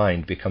our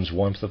mind becomes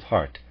warmth of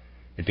heart,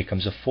 it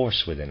becomes a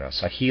force within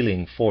us, a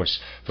healing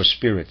force for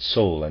spirit,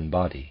 soul, and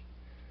body.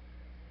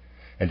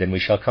 And then we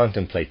shall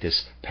contemplate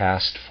this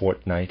past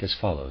fortnight as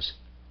follows.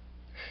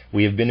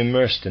 We have been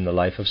immersed in the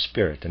life of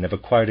spirit and have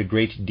acquired a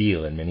great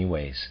deal in many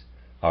ways.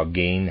 Our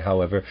gain,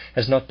 however,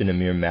 has not been a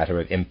mere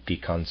matter of empty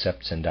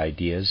concepts and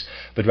ideas,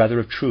 but rather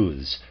of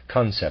truths,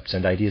 concepts,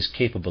 and ideas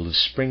capable of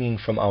springing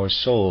from our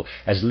soul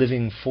as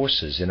living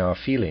forces in our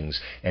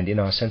feelings and in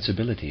our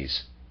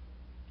sensibilities.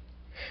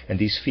 And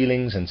these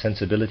feelings and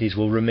sensibilities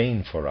will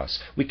remain for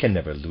us. We can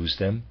never lose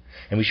them,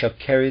 and we shall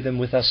carry them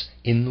with us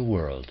in the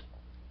world.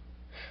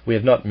 We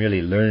have not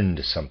merely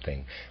learned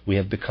something, we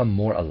have become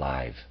more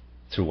alive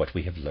through what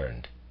we have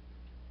learned.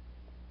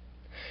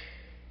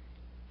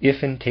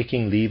 If in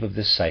taking leave of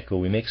this cycle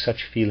we make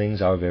such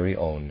feelings our very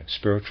own,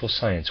 spiritual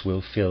science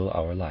will fill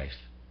our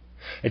life.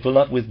 It will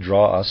not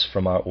withdraw us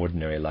from our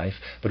ordinary life,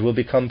 but will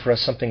become for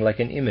us something like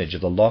an image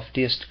of the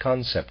loftiest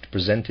concept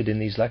presented in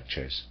these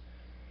lectures.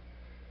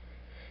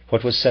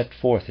 What was set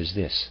forth is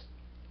this: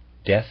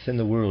 death in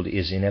the world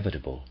is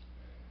inevitable,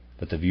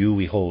 but the view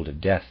we hold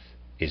of death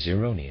is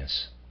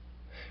erroneous.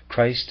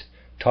 Christ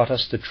taught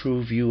us the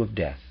true view of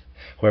death,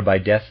 whereby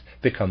death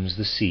becomes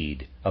the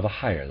seed of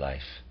a higher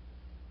life.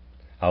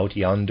 Out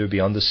yonder,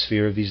 beyond the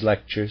sphere of these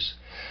lectures,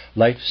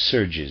 life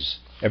surges,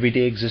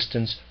 everyday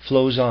existence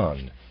flows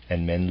on,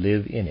 and men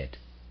live in it.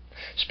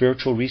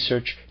 Spiritual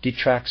research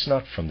detracts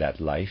not from that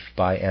life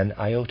by an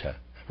iota,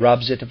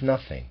 robs it of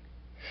nothing.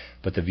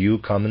 But the view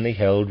commonly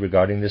held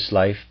regarding this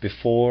life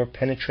before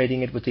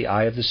penetrating it with the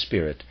eye of the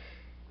Spirit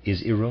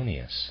is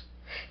erroneous,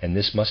 and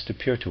this must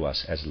appear to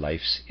us as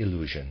life's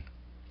illusion.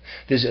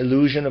 This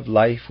illusion of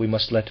life we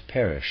must let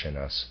perish in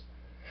us.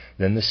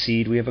 Then the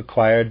seed we have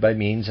acquired by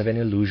means of an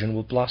illusion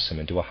will blossom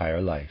into a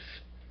higher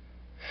life.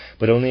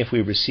 But only if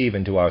we receive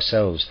into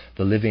ourselves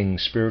the living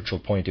spiritual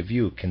point of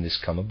view can this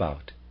come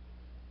about.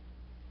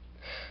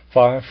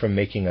 Far from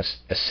making us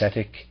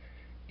ascetic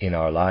in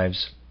our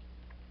lives,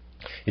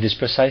 it is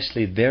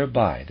precisely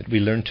thereby that we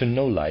learn to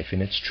know life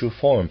in its true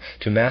form,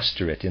 to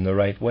master it in the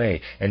right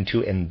way, and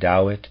to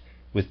endow it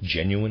with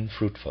genuine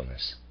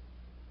fruitfulness.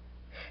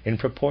 In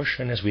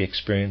proportion as we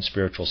experience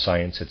spiritual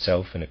science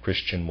itself in a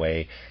Christian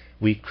way,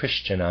 we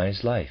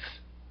Christianize life,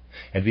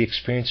 and we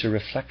experience a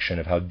reflection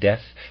of how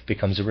death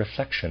becomes a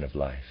reflection of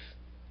life.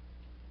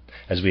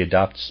 As we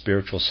adopt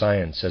spiritual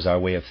science as our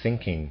way of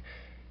thinking,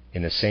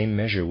 in the same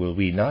measure will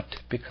we not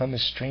become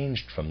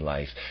estranged from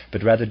life,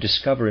 but rather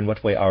discover in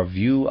what way our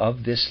view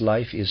of this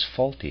life is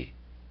faulty.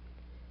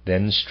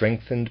 Then,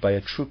 strengthened by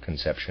a true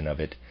conception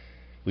of it,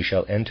 we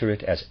shall enter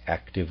it as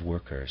active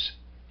workers.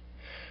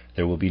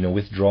 There will be no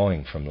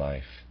withdrawing from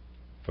life,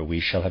 for we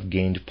shall have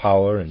gained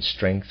power and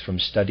strength from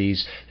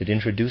studies that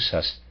introduce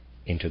us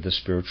into the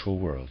spiritual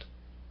world.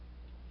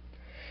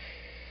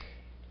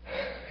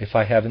 If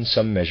I have in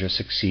some measure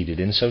succeeded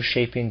in so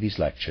shaping these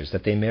lectures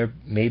that they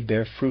may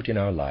bear fruit in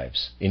our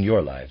lives, in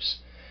your lives,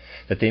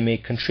 that they may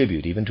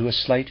contribute even to a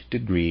slight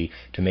degree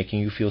to making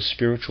you feel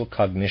spiritual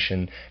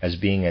cognition as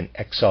being an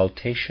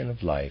exaltation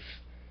of life,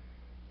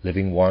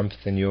 living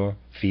warmth in your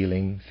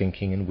feeling,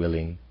 thinking, and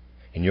willing,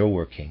 in your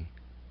working,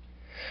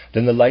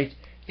 then the light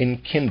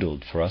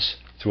enkindled for us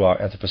through our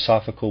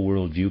anthroposophical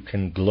worldview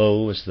can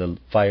glow as the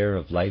fire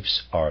of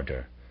life's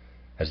ardor,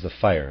 as the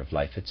fire of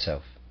life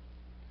itself.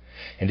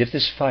 And if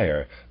this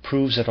fire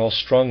proves at all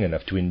strong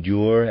enough to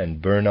endure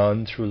and burn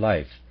on through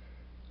life,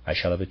 I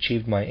shall have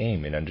achieved my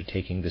aim in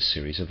undertaking this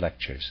series of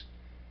lectures.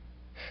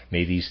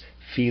 May these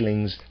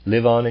feelings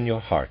live on in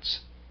your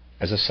hearts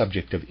as a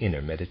subject of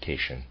inner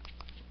meditation.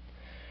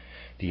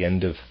 The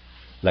end of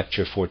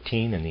Lecture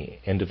 14 and the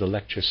end of the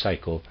lecture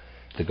cycle,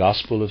 the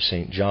Gospel of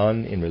St.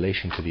 John in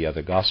relation to the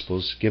other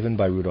Gospels, given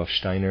by Rudolf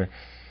Steiner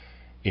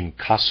in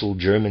Kassel,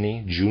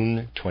 Germany,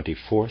 June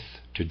 24th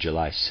to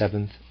July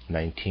 7th,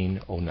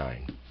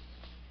 1909.